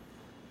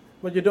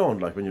 But you don't,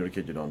 like when you're a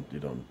kid, you don't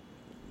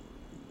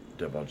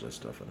divulge that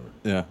stuff anyway.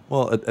 Yeah.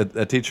 Well,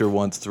 a teacher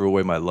once threw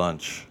away my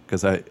lunch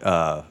because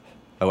I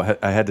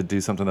had to do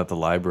something at the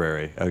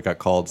library. I got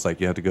called. It's like,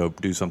 you have to go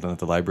do something at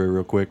the library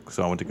real quick.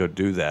 So I went to go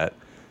do that.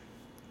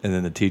 And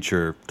then the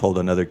teacher told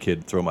another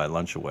kid to throw my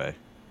lunch away.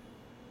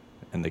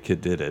 And the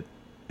kid did it.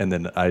 And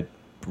then I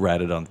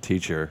ratted on the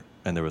teacher.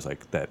 And there was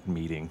like that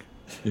meeting,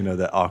 you know,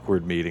 that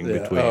awkward meeting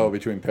Yeah. between.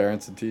 Between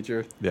parents and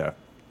teacher? Yeah.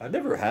 I've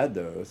never had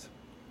those.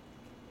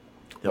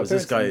 There was My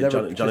this guy, parents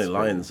never Johnny participated.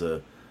 Lyons,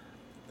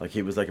 like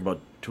he was like about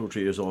 2 or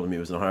 3 years older than me. He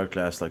was in a higher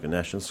class, like a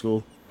national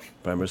school,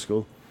 primary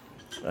school.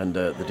 And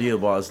the deal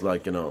was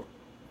like, you know,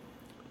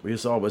 we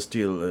used to always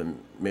steal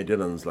May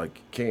Dillon's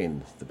like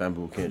cane, the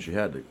bamboo cane she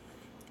had.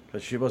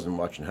 But she wasn't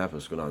watching half of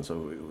what's going on.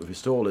 So if we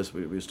stole this,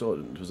 we stole it.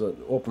 It was an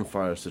open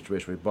fire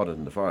situation. We bought it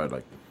in the fire,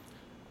 like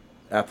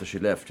after she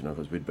left, you know,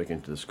 because we'd break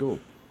into the school,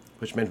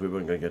 which meant we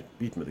weren't going to get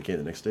beaten with the cane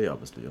the next day,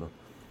 obviously, you know.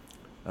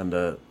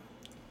 And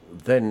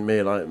then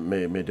May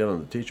Dillon,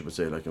 the teacher, would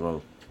say, like, you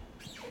know,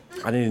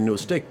 I need a new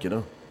stick, you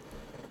know.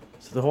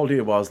 So the whole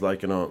deal was,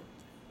 like, you know,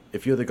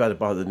 if you're the guy that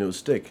bought the new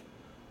stick,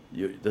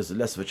 there's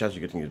less of a chance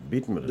of getting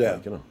beaten with it, Yeah.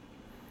 like, you know.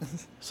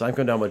 So I'm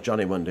going down with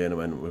Johnny one day, and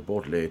when we're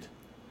both late,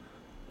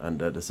 and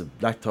there's a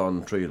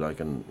blackthorn tree, like,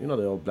 and you know,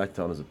 the old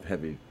blackthorn is a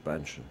heavy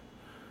branch.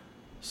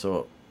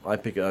 So I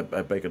break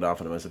it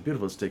off, and it's a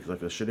beautiful stick,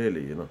 like a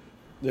shillelagh, you know.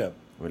 Yeah.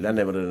 We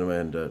landed with it,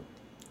 and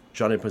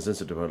Johnny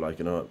presents it to her, like,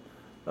 you know,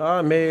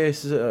 May,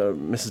 this is,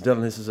 Mrs.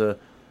 Dillon, this is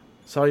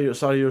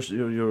sorry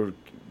your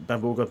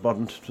bamboo got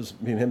burned. It was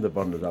me and him that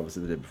burned it,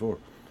 obviously, the day before.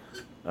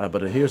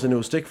 But here's a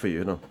new stick for you,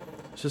 you know.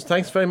 She says,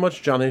 thanks very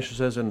much, Johnny, she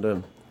says,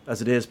 and as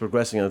the day is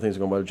progressing and things are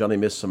going well, Johnny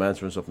missed some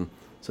answer and something.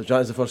 So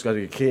Johnny's the first guy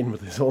to get cane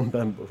with his own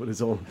bamboo, with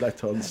his own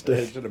blackthorn They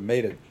stick. should have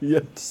made it Yeah.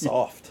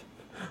 soft.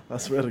 I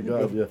swear to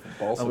God, yeah.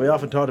 Balsa And we wood.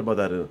 often talked about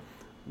that.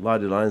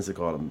 Lydie Lyons, they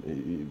call him.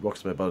 He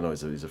works my brother now.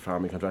 He's a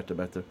farming contractor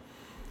back there.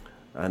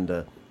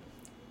 And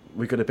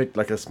we could have picked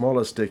like a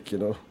smaller stick, you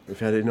know,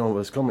 if you had known it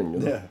was coming, you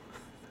know. Yeah.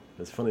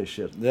 It's funny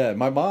shit. Yeah,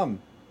 my mom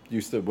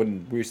used to,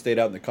 when we stayed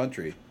out in the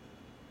country,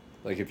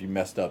 like if you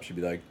messed up, she'd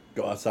be like,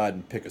 go outside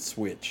and pick a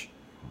switch.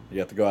 You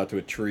have to go out to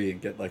a tree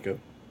and get like a,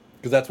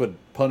 because that's what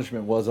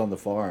punishment was on the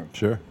farm.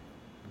 Sure.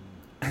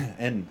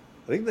 And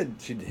I think that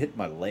she'd hit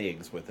my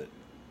legs with it.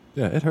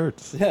 Yeah, it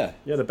hurts. Yeah.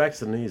 Yeah, the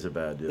backs and knees are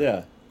bad, yeah.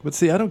 Yeah. But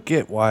see, I don't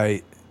get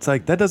why. It's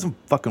like, that doesn't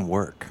fucking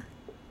work.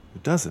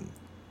 It doesn't.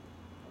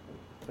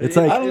 It's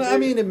I like, don't know. I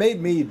mean, it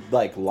made me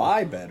like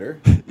lie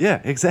better.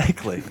 yeah,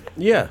 exactly.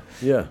 Yeah,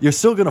 yeah. You're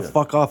still going to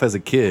fuck off as a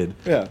kid.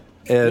 Yeah.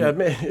 And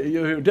Yeah,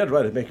 you're dead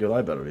right. It'd make your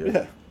life better, yeah.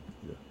 Yeah.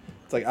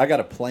 It's like I got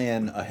to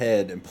plan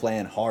ahead and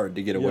plan hard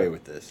to get away Yeah.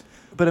 with this.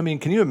 But I mean,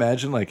 can you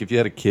imagine, like, if you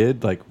had a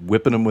kid, like,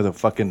 whipping him with a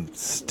fucking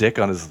stick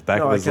on his back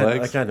No, of I his can't,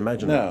 legs? I can't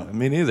imagine No. that.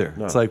 Me neither.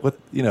 No. It's like, what,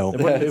 you know. It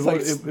wouldn't, it's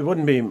like- it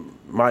wouldn't be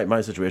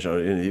my situation or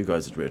any of you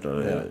guys' situation.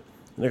 Yeah. You're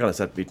not going to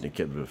start beating a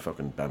kid with a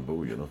fucking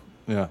bamboo, you know.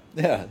 Yeah.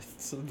 Yeah.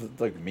 It's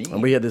like me.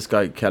 And we had this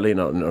guy, Kelly, in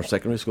our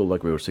secondary school,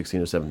 like we were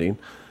 16 or 17.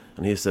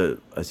 And he said,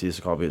 as he used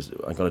to call me,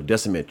 I'm going to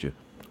decimate you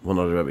 1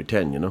 out of every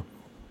 10, you know.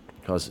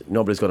 Because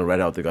nobody's going to rat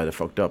out the guy that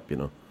fucked up, you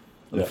know.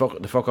 And Yeah.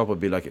 the fuck up would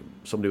be like if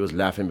somebody was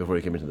laughing before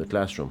he came into the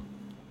classroom.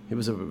 He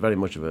was very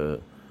much of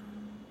a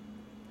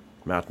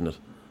martinet.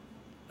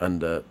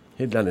 And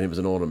he'd landed, he was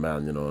an older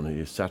man, you know, and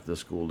he sat at the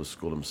school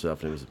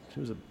himself, and he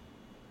was a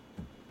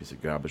piece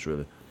of garbage,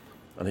 really.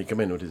 And he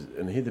came in with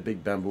and he had the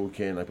big bamboo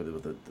cane, like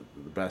with the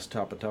brass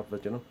top on top of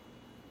it, you know.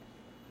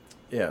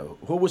 Yeah,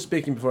 who was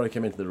speaking before I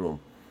came into the room?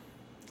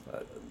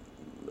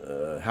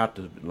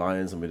 Hatted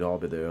Lions, and we'd all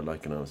be there,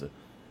 like, you know. So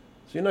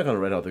you're not going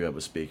to write out the guy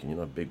was speaking, you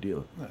know, big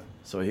deal. No.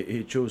 So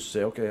he chose to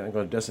say, okay, I'm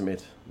going to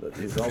decimate.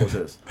 He always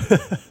is.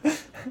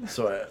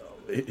 So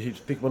he'd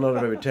pick 1 out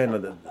of every 10.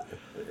 And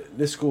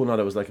this school now,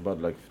 there was like about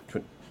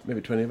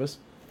maybe 20 of us.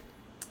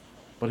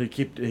 But he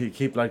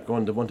keep like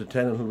going to 1 to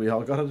 10 until we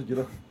all got it, you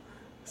know.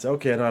 So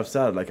okay, and I've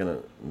started like,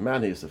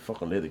 man, he used to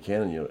fucking lay the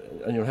cane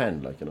on your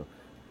hand, like, you know.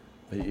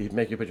 He'd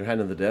make you put your hand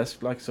on the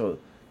desk, like, so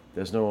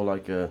there's no,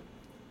 like, you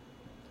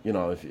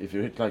know, if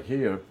you hit, like,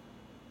 here,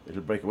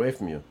 it'll break away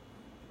from you.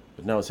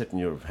 But now it's hitting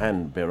your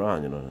hand bare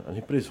on, you know. And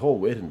he put his whole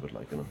weight into it,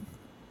 like, you know.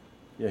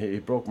 Yeah, he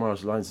broke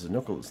Morris Lyons'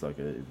 knuckles, like,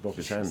 he broke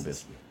his hand,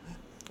 basically.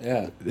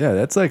 Yeah. Yeah,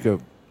 that's like a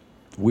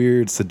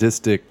weird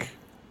sadistic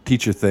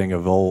teacher thing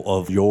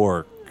of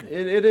your.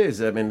 It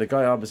is. I mean, the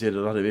guy obviously had a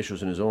lot of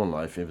issues in his own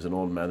life. He was an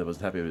old man that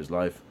wasn't happy with his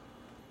life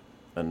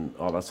and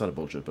all that sort of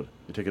bullshit. But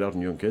you take it out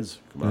on young kids,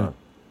 come on.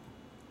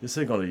 You're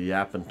still going to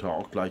yap and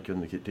talk like when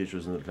the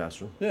teacher's in the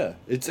classroom. Yeah.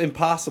 It's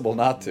impossible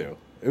not to.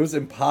 It was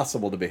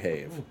impossible to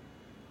behave.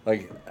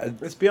 Like,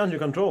 It's beyond your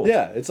control.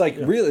 yeah, it's like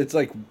really, it's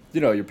like,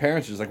 you know, your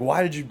parents are just like,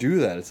 why did you do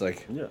that? It's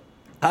like, Yeah.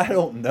 I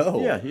don't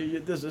know. Yeah,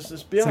 this is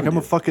It's beyond like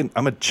you.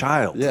 I'm a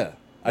child. Yeah.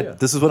 Yeah.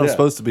 This is what I'm Yeah.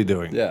 supposed to be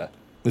doing. Yeah.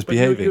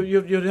 Misbehaving.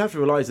 You'd have to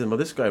realize that, well,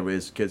 this guy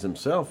raised kids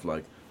himself,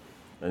 like,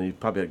 and he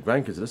probably had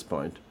grandkids at this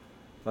point.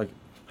 Like,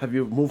 have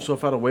you moved so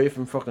far away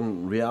from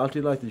fucking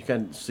reality, like, that you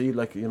can't see,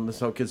 like, you know, this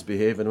is how kids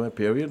behave anyway,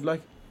 period,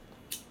 like?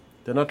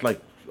 They're not, like,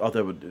 out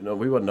there with, you know,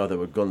 we wouldn't know there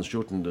were guns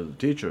shooting the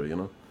teacher, you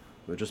know?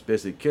 We're just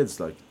basically kids,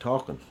 like,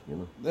 talking, you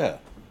know? Yeah.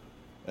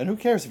 And who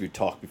cares if you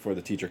talk before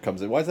the teacher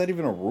comes in? Why is that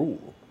even a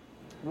rule?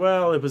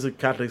 Well, it was a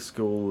Catholic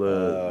school,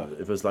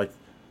 it was, like,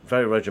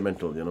 very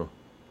regimental, you know?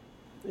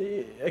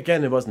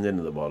 Again, it wasn't the end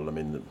of the world, I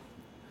mean...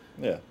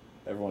 Yeah.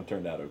 Everyone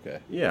turned out okay.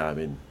 Yeah, I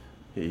mean,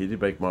 he did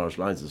break Morris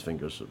Lyons'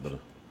 fingers, but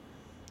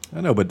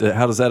I know, but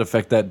how does that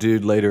affect that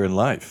dude later in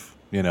life?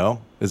 You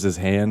know, is his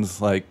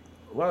hands like?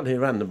 well, he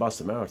ran the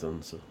Boston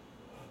Marathon, so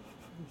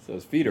So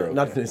his feet are okay.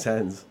 not in his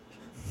hands.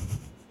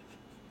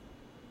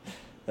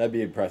 That'd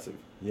be impressive.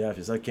 Yeah, if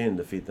he's like cane in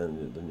the feet,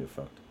 then you're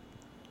fucked.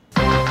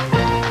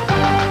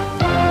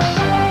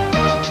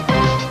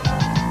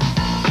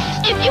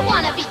 If you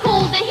wanna be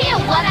cool to hear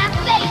what I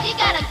say, you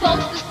gotta go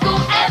to school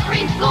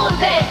every school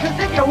day. Cause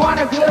if you want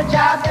a good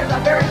job, there's a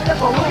very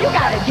simple rule. You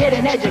gotta get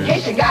an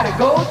education, gotta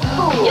go to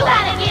school. You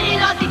gotta get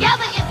it all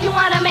together if you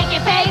wanna make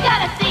it pay. You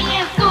gotta stay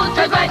in school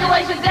till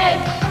graduation day.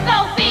 So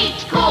be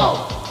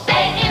cool,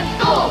 stay in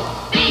school.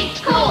 Be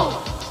cool,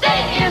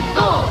 stay in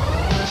school.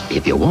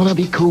 If you want to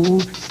be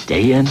cool,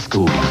 stay in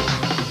school.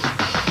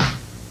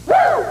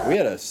 We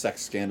had a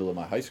sex scandal in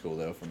my high school,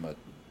 though,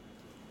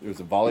 it was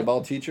a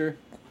volleyball teacher,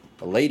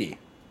 a lady,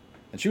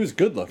 and she was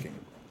good looking,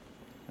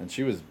 and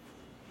she was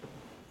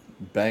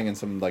banging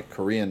some, like,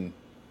 Korean,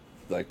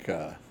 like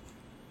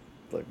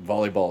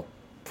volleyball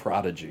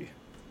prodigy.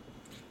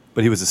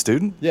 But he was a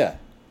student. Yeah,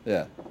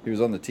 yeah. He was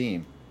on the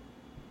team,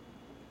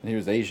 and he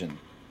was Asian,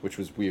 which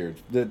was weird.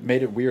 That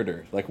made it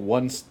weirder, like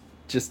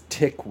just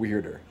tick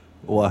weirder.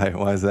 Why?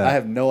 Why is that? I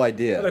have no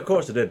idea. And of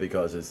course it did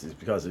because it's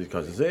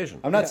Asian.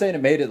 I'm not saying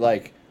it made it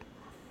like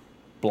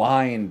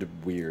blind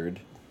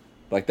weird.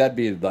 Like that'd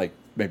be like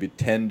maybe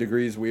 10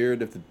 degrees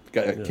weird if the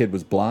kid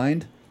was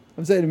blind.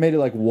 I'm saying it made it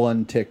like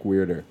one tick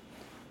weirder.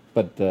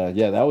 But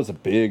yeah, that was a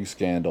big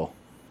scandal.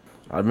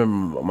 I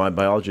remember my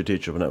biology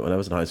teacher when I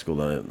was in high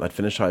school. I'd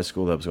finished high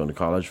school. I was going to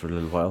college for a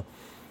little while,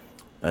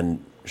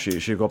 and she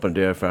grew up on a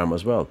dairy farm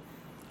as well.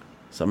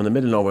 So I'm in the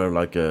middle of nowhere,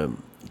 like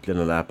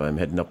Glenalapa. I'm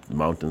heading up the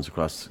mountains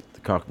across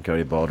the Cork and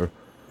Kerry border.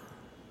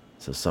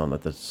 It's a song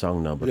like that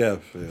song now, but Yeah.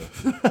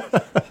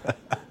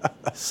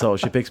 so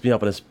she picks me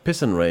up and it's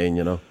pissing rain,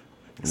 you know.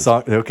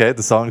 Song. Okay,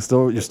 the song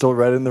still. You're still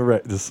writing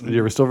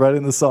you're still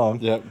writing the song.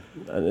 Yep.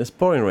 And it's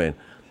pouring rain,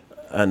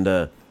 and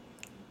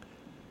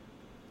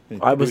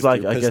I was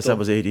like, I guess I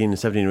was 18,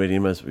 17 or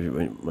 18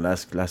 when my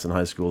last class in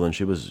high school, and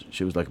she was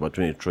like about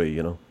 23,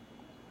 you know.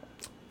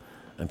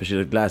 And she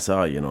had a glass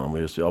eye, you know, and we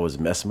used to always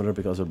mess with her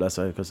because of glass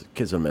eye, because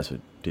kids don't mess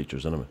with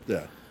teachers anyway.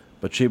 Yeah.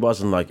 But she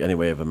wasn't like any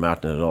way of a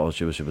Martin at all.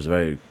 She was a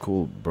very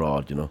cool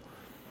broad, you know.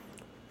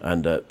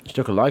 And she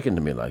took a liking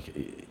to me, like,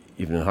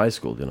 even in high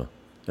school, you know.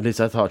 At least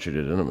I thought she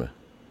did anyway.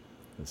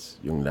 As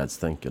young lads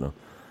think, you know.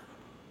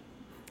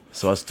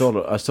 So I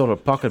stole her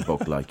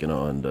pocketbook, like, you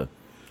know, and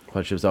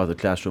while she was out of the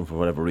classroom for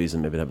whatever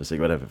reason, maybe to have a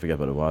cigarette, I forget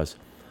what it was.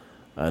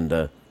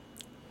 And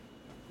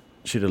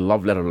she had a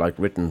love letter, like,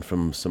 written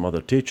from some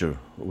other teacher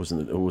who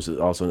was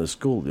also in the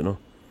school, you know.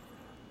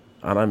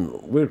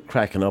 And we're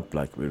cracking up,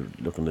 like, we're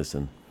looking at this,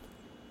 and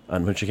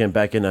when she came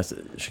back in,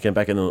 she came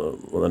back in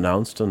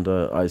unannounced, and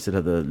I still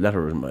had the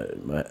letter in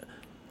my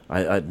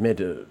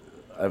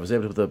I was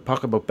able to put the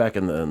pocketbook back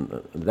in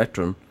the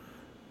lectern,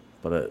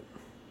 but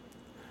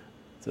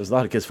there's a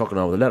lot of kids fucking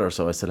around with the letter,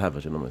 so I still have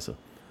it, you know myself.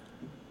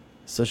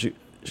 So she,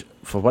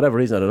 for whatever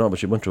reason, I don't know, but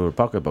she went through her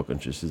pocketbook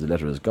and she says the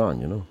letter is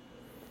gone, you know.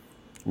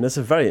 And that's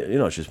a very, you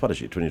know, she's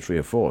 23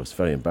 or 4. It's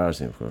very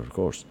embarrassing for her, of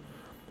course.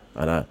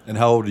 And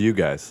how old are you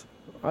guys?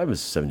 I was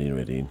 17 or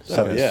 18.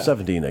 yeah.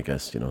 17, I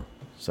guess, you know.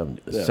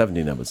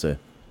 17, I would say.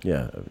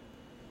 Yeah.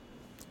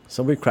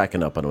 So we're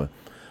cracking up anyway.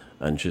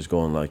 And she's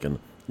going like, and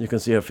you can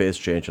see her face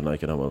changing,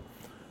 like, you know, well,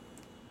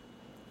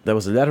 there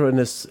was a letter in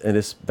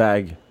this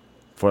bag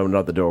for him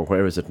out the door.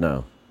 Where is it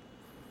now?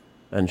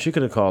 And she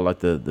could have called, like,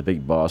 the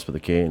big boss with the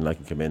cane, like,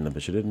 and come in,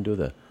 but she didn't do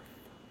that.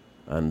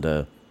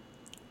 And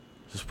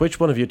says, which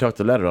one of you took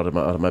the letter out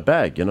of my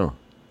bag, you know?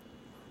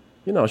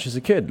 You know, she's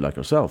a kid like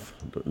herself,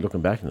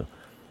 looking back at it.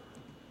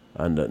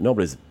 And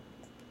nobody's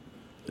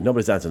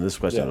answering this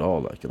question at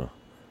all, like, you know.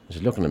 And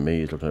she's looking at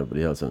me, she's looking at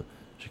everybody else, and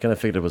she kind of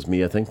figured it was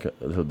me, I think, a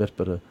little bit,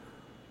 but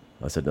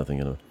I said nothing,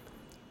 you know.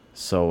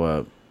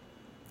 So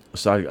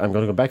I'm going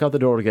to go back out the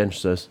door again, she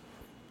says.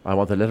 I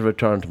want the letter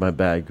returned to my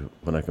bag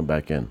when I come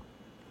back in.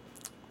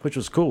 Which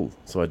was cool,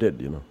 so I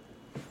did, you know.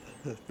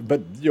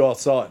 But you all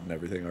saw it and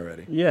everything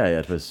already. Yeah,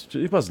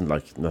 it wasn't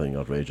like nothing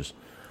outrageous.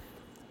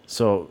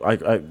 So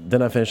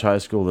then I finished high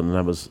school,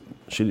 and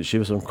she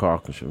was from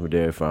Cork, and she was from a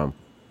dairy farm.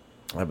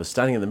 I was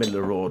standing in the middle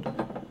of the road,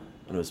 and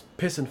it was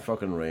pissing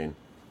fucking rain,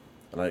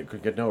 and I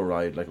could get no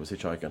ride, like I was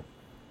hitchhiking.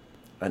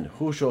 And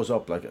who shows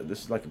up? Like,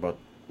 this is like about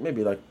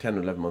maybe like 10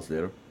 or 11 months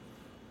later.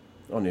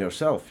 Only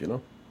herself, you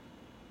know.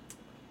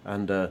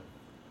 And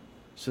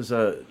she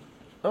says,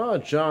 "Oh,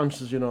 John," she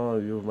says, "you know,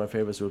 you're my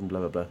favourite student, blah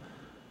blah blah."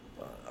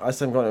 I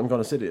said, "I'm going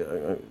to City.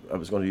 I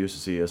was going to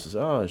UCC." She says,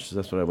 "Oh," she says,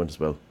 "that's where I went as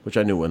well," which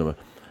I knew anyway.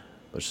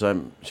 But she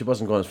said she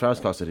wasn't going as far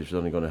as Cork City. She was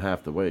only going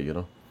half the way, you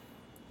know.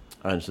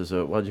 And she says,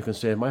 "Well, you can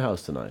stay in my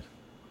house tonight."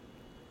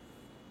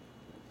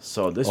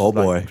 So this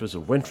it was a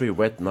wintry,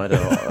 wet night.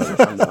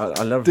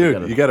 I'll never forget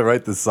Dude, it. you got to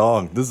write this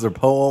song. This is a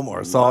poem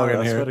or a song in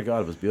I here. swear to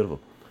God, it was beautiful.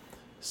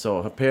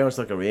 So her parents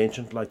are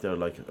ancient, like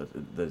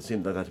they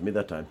seemed like that to me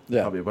that time.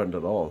 Yeah. Probably weren't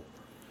at all.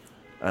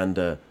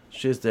 And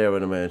she's there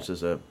in a minute. She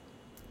says,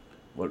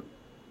 "Well,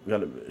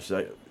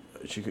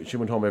 she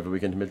went home every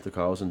weekend to milk the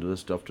cows and do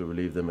this stuff to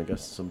relieve them, I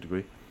guess, to some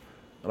degree."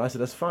 And I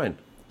said, "That's fine."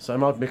 So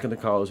I'm out milking the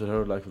cows with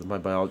her, like with my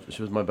biology.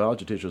 She was my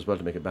biology teacher as well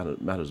to make it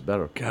matters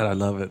better. God, I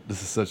love it.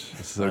 This is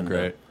so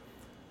great.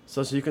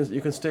 So you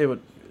can stay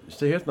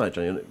here tonight,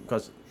 Johnny,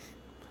 because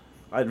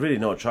I had really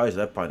no choice at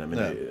that point. I mean,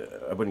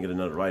 I wouldn't get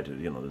another ride.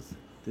 You know,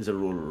 these are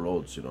rural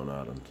roads, you know, in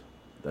Ireland.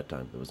 At that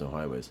time there was no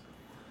highways.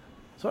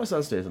 So I said,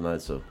 "I'll stay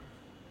tonight." So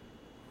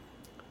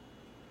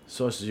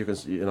you can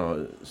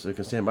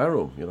stay in my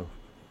room, you know.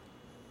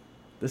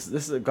 This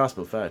is a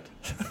gospel fact.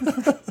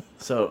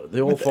 So the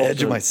old folks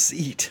edge of my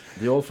seat.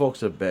 The old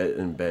folks are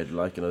in bed,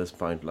 like, you know, this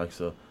point, like,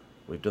 so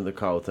we've done the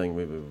cow thing,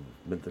 we've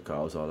milked the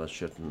cows, all that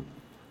shit,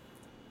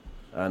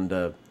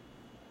 and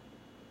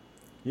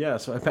yeah,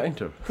 so I banged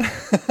her.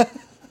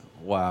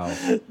 Wow.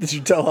 Did you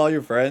tell all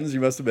your friends?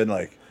 You must have been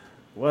like.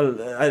 Well,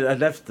 I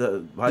left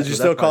the. Did you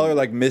still call her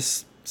like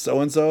Miss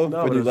So and So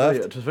No, when you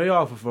left? it was very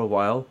awful for a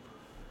while,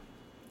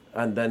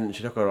 and then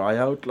she took her eye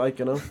out, like,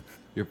 you know.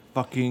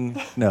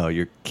 No,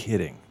 you're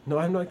kidding. No,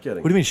 I'm not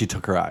kidding. What do you mean she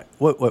took her eye?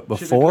 What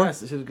before?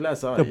 She had a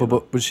glass eye. No,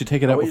 but would she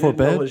take it out before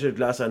bed? She had a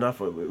glass eye or not.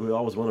 We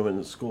always wondered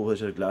in school whether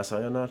she had a glass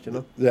eye or not, you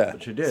know. Yeah.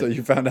 But she did. So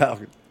you found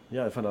out.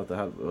 Yeah, I found out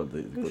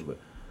the good way,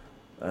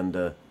 and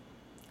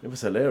it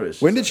was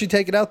hilarious. When did she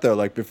take it out though?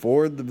 Like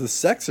before the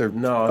sex or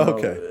No,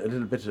 Okay. a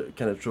little bit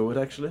kind of through it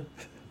actually.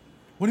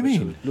 What do you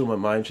mean? It blew my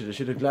mind. She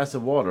had a glass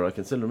of water. I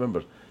can still remember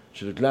it.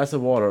 She had a glass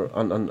of water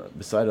on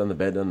the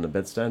bed, on the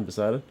bedstand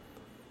beside it,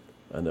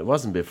 and it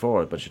wasn't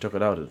before it, but she took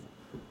it out.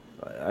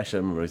 I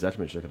remember exactly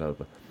when she took it out,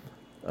 but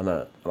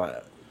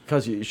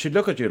because she'd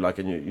look at you like,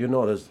 and you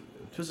know it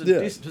was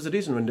a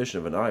decent rendition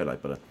of an eye,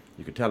 like, but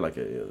you could tell like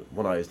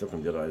one eye is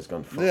looking, the other eye is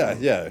gone.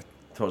 Yeah.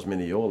 Towards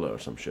Mineola or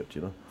some shit,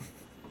 you know,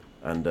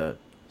 and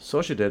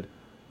so she did,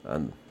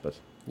 but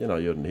you know,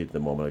 you wouldn't heat the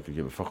moment. I could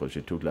give a fuck if she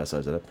had 2 glass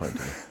eyes at that point.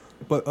 You know?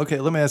 But okay,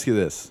 let me ask you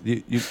this: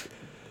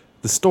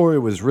 the story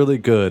was really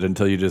good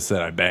until you just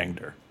said I banged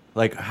her.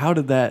 Like, how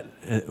did that?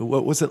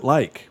 What was it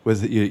like?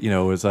 Was it you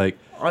know? It was like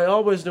I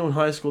always knew in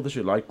high school that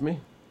she liked me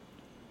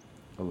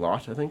a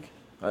lot. I think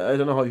I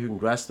don't know how you can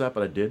grasp that,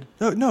 but I did.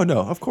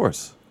 No, of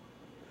course.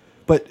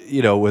 But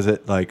you know, was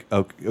it like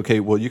okay?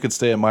 Well, you could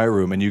stay in my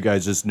room, and you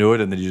guys just knew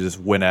it, and then you just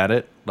went at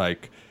it.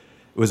 Like,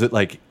 was it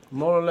like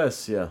more or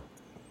less? Yeah.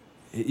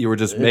 You were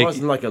just It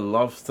wasn't like a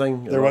love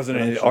thing. There wasn't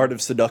any art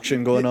of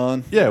seduction going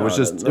on. Yeah, it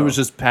was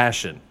just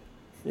passion.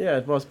 Yeah,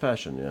 it was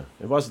passion. Yeah,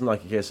 it wasn't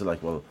like a case of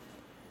like, well,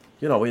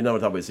 you know, we never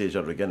thought we'd see each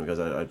other again because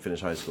I'd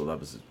finished high school. That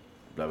was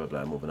blah blah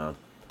blah, moving on,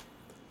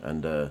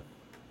 and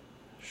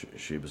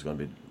she was going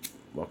to be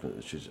walking.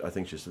 I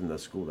think she's still in that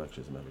school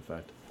actually, as a matter of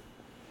fact.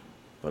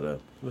 But it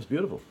was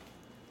beautiful.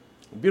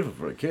 Beautiful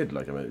for a kid.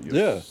 Like, I mean,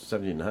 you're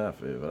 17 and a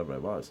half, whatever I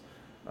was,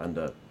 and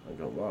I'm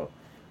going, wow.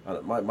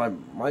 And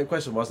my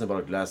question wasn't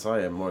about a glass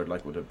eye. I'm more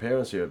like with her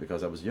parents here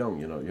because I was young,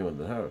 you know, younger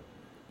than her.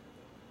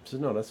 She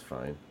said, "No, that's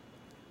fine."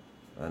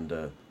 And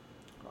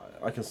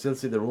I can still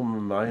see the room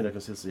in my mind. I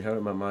can still see her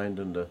in my mind.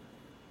 And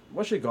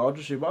was she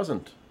gorgeous? She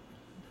wasn't.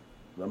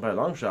 Not by a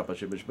long shot, but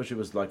she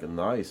was like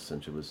nice,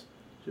 and she was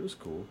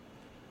cool.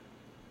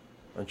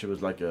 And she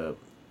was like a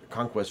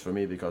conquest for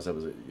me because I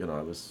was ready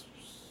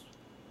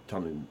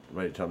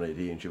to turn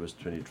 18. She was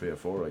 23 or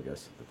 4, I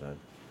guess, at the time.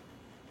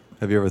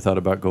 Have you ever thought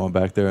about going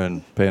back there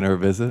and paying her a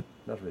visit?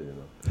 Not really,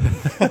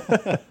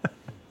 no.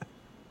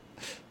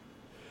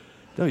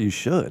 No, you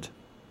should.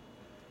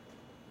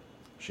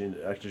 She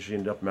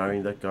ended up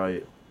marrying that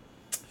guy,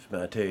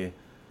 Mate,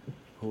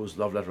 whose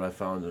love letter I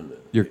found. And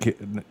your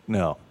kid?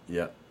 No.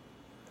 Yeah.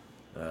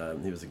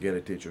 He was a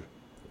Gaelic teacher.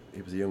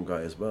 He was a young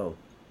guy as well.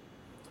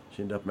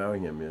 She ended up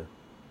marrying him, yeah.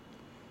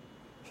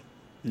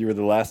 You were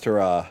the last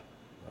hurrah.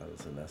 That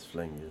was a last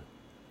fling, yeah.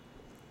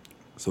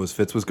 So as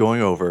Fitz was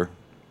going over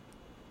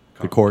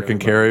the Cork and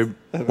Kerry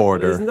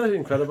border, Isn't that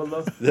incredible,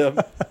 though?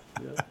 Yeah.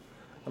 Yeah.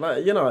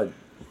 And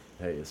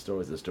hey, a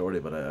story's a story,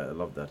 but I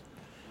love that.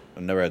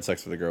 I've never had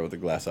sex with a girl with a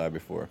glass eye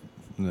before.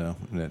 no,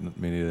 me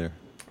neither.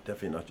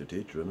 Definitely not your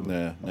teacher, anyway.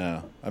 Yeah,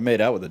 no. I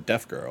made out with a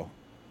deaf girl.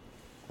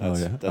 Oh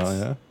yeah,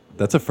 That's-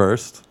 that's a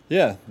first.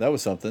 Yeah, that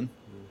was something.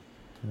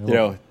 You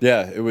know,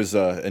 yeah, it was,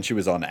 and she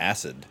was on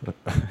acid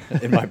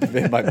in my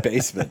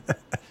basement.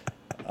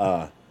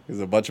 Because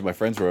a bunch of my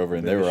friends were over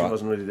and Maybe they were she on.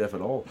 wasn't really deaf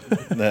at all.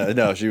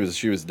 No, she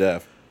was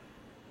deaf.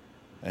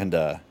 And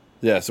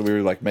yeah, so we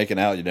were like making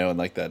out, you know, and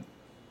like that,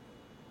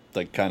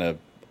 like kind of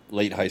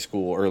late high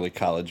school, early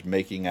college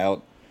making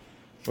out,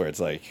 where it's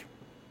like,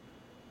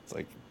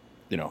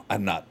 you know,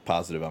 I'm not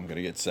positive I'm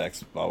gonna get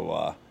sex, blah blah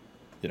blah,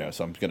 you know,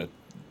 so I'm gonna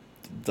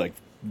like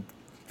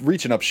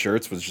reaching up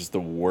shirts was just the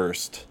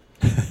worst.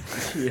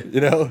 You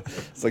know,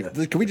 it's like,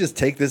 can we just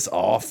take this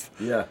off?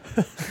 Yeah.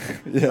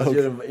 You know?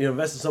 You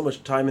invested so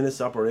much time in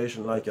this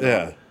operation, like, you know,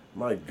 Yeah.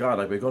 my God,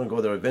 like, we're going to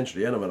go there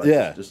eventually anyway. Like,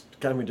 Yeah.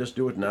 Can't we just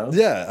do it now?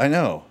 Yeah, I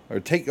know.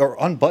 Or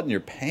unbutton your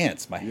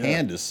pants. My Yeah.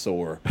 hand is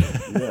sore.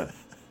 Yeah.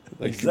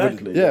 Like,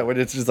 Exactly. Yeah, when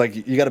it's just like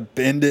you got to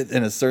bend it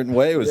in a certain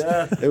way. It was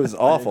Yeah. it was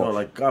And you're awful. going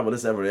like, God, will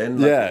this ever end?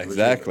 Yeah, Like,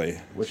 exactly.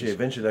 Would she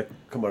eventually like,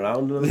 come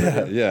around a little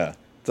Yeah, bit? yeah.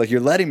 It's like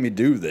you're letting me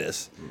do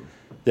this.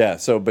 Yeah.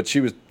 So, but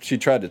she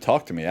tried to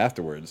talk to me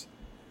afterwards,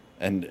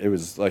 and it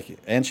was like,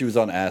 and she was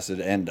on acid,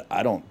 and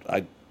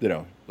you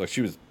know, like she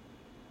was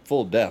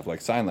full deaf,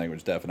 like sign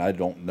language deaf, and I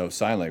don't know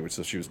sign language,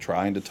 so she was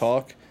trying to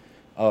talk.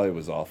 Oh, it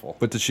was awful.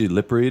 But did she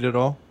lip read at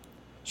all?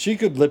 She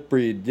could lip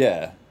read,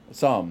 yeah,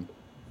 some,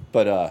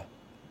 but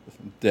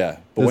yeah.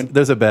 But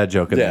There's a bad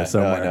joke in Yeah, there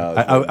somewhere. no,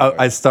 I know.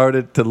 I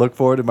started to look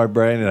for it in my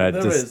brain, and I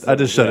There just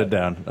is, shut yeah. it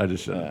down. I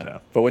just shut it down.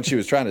 But when she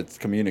was trying to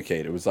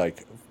communicate, it was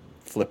like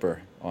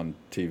Flipper on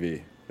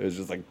TV. It was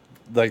just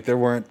like there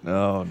weren't.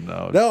 Oh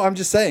no. No, I'm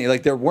just saying,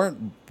 like there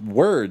weren't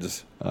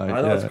words. I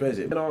know, it's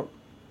crazy. You know,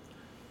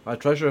 I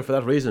treasure her for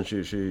that reason.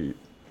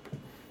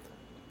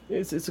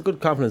 It's a good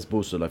confidence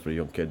booster, like, for a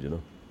young kid, you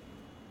know.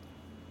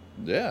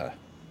 Yeah,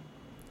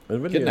 It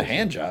really getting a is.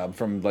 hand job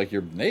from like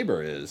your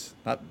neighbor is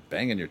not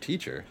banging your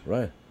teacher.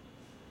 Right.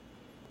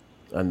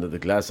 And the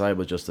glass eye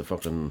was just the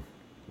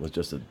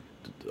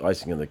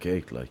icing on the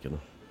cake, like, you know.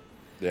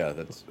 Yeah,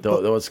 that's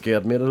Though it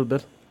scared me a little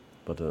bit,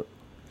 but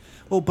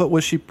Well, but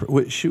was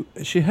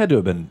she had to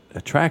have been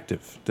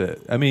attractive.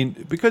 I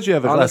mean, because you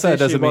have a glass honestly, eye she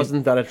doesn't mean.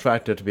 wasn't that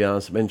attractive, to be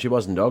honest. I mean, she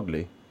wasn't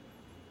ugly,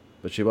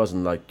 but she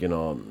wasn't like, you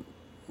know.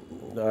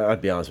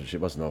 I'd be honest with you, she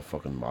wasn't no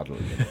fucking model.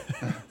 You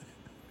know?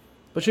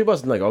 But she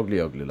wasn't like ugly,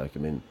 like, I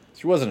mean.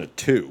 she wasn't a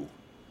 2.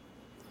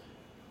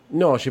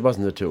 No, she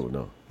wasn't a 2.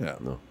 No. Yeah.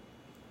 No.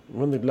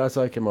 When the glass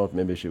eye came out,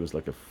 maybe she was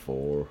like a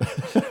 4.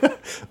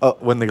 Oh,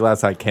 when the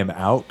glass eye came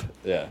out.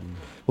 Yeah,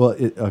 Well,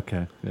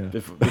 okay, yeah.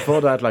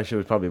 Before that, like, she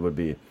would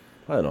be,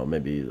 I don't know,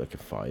 maybe like a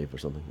 5 or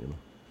something, you know.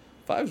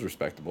 5's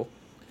respectable.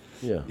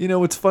 Yeah. You know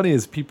what's funny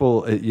is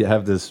people you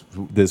have this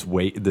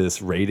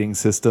rating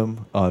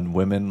system on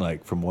women,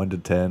 like from 1 to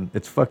 10.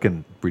 It's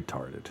fucking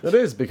retarded. It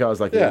is because,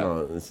 like, Yeah. you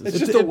know, It's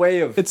just a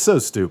way of. It's so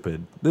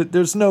stupid.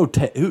 There's no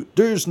 10.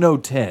 There's no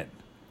 10.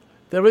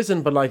 there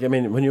isn't, but, like, I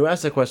mean, when you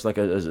ask a question, like,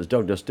 as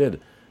Doug just did,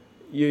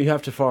 you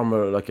have to form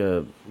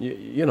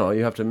you know,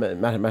 you have to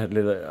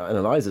mathematically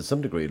analyze it to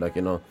some degree. Like,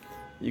 you know,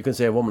 you can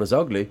say a woman is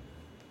ugly,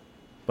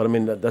 but I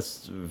mean,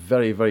 that's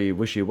very, very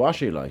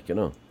wishy-washy, like, you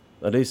know.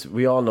 At least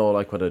we all know,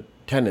 like, what a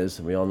 10 is,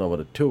 and we all know what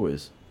a 2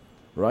 is,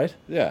 right?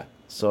 Yeah,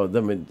 So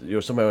then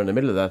you're somewhere in the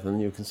middle of that,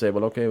 and you can say,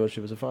 well, okay, well,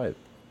 she was a 5.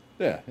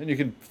 yeah, and you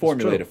can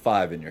formulate true. a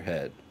 5 in your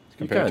head You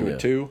compared can, to yeah. a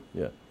 2.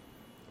 Yeah.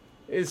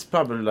 It's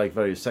probably, like,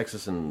 very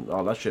sexist and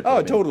all that shit. Oh, I it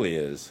mean, totally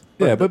is.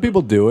 Yeah, but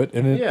people do it,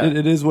 and Yeah.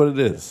 it is what it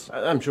is.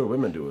 I'm sure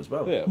women do as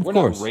well. Yeah, we're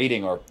course. not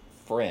rating our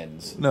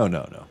friends. No.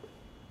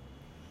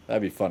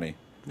 That'd be funny.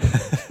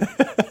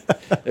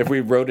 If we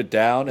wrote it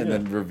down and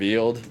then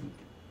revealed,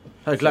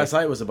 Her glass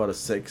eye was about a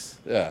 6.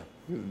 yeah,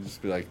 we'd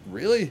just be like,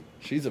 really?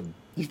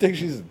 You think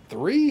she's a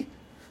 3?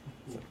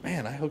 It's like,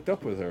 man, I hooked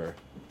up with her.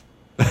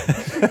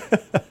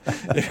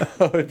 You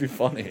know, it'd be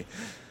funny.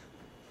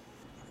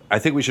 I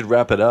think we should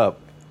wrap it up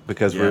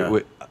because Yeah.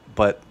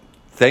 But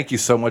thank you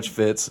so much,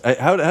 Fitz.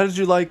 How did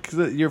you like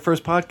your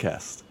first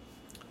podcast?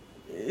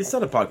 It's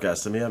not a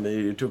podcast. I mean,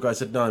 you two guys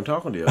sitting down and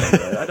talking to you.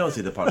 I don't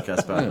see the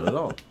podcast part of it at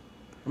all.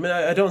 I mean,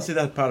 I don't see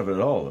that part of it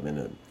at all. I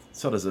mean,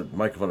 so does a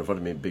microphone in front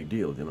of me a big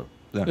deal, you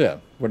know? Yeah,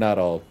 we're not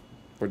all.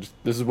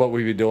 This is what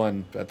we be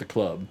doing at the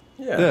club.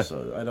 Yeah,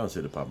 so I don't see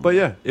the problem. But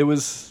yeah, it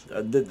was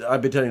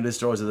I've been telling you these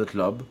stories at the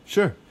club.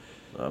 sure.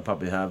 I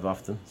probably have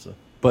often. So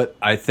But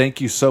I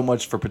thank you so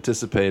much for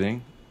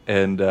participating,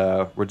 and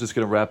we're just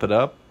gonna wrap it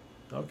up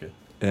okay.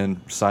 and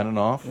signing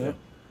off. Yeah.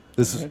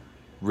 This is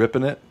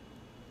ripping it.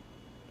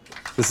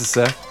 This is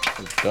Seth.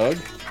 Doug.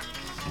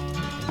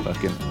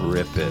 Fucking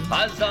rip it.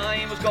 As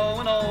I was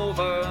going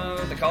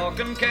over the Cork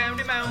and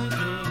Kerry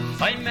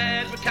mountains, I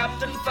met with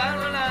Captain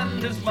Farrell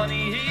and his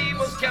money he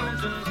was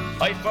counting.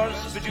 I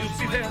first produced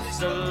me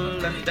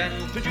pistol and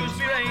then produced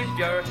me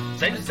rapier.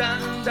 Said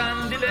stand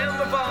and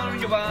deliver for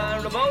you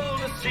are a bold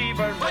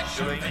deceiver. Whack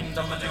shooting,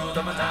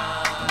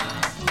 dum-a-doo-dum-a-da.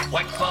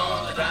 Whack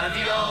from the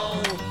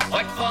daddy-o,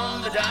 whack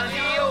from the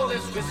daddy-o,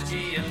 there's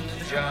whiskey in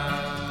the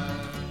jar.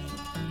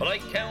 But I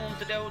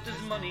counted out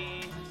his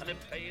money and it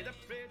paid a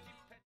pretty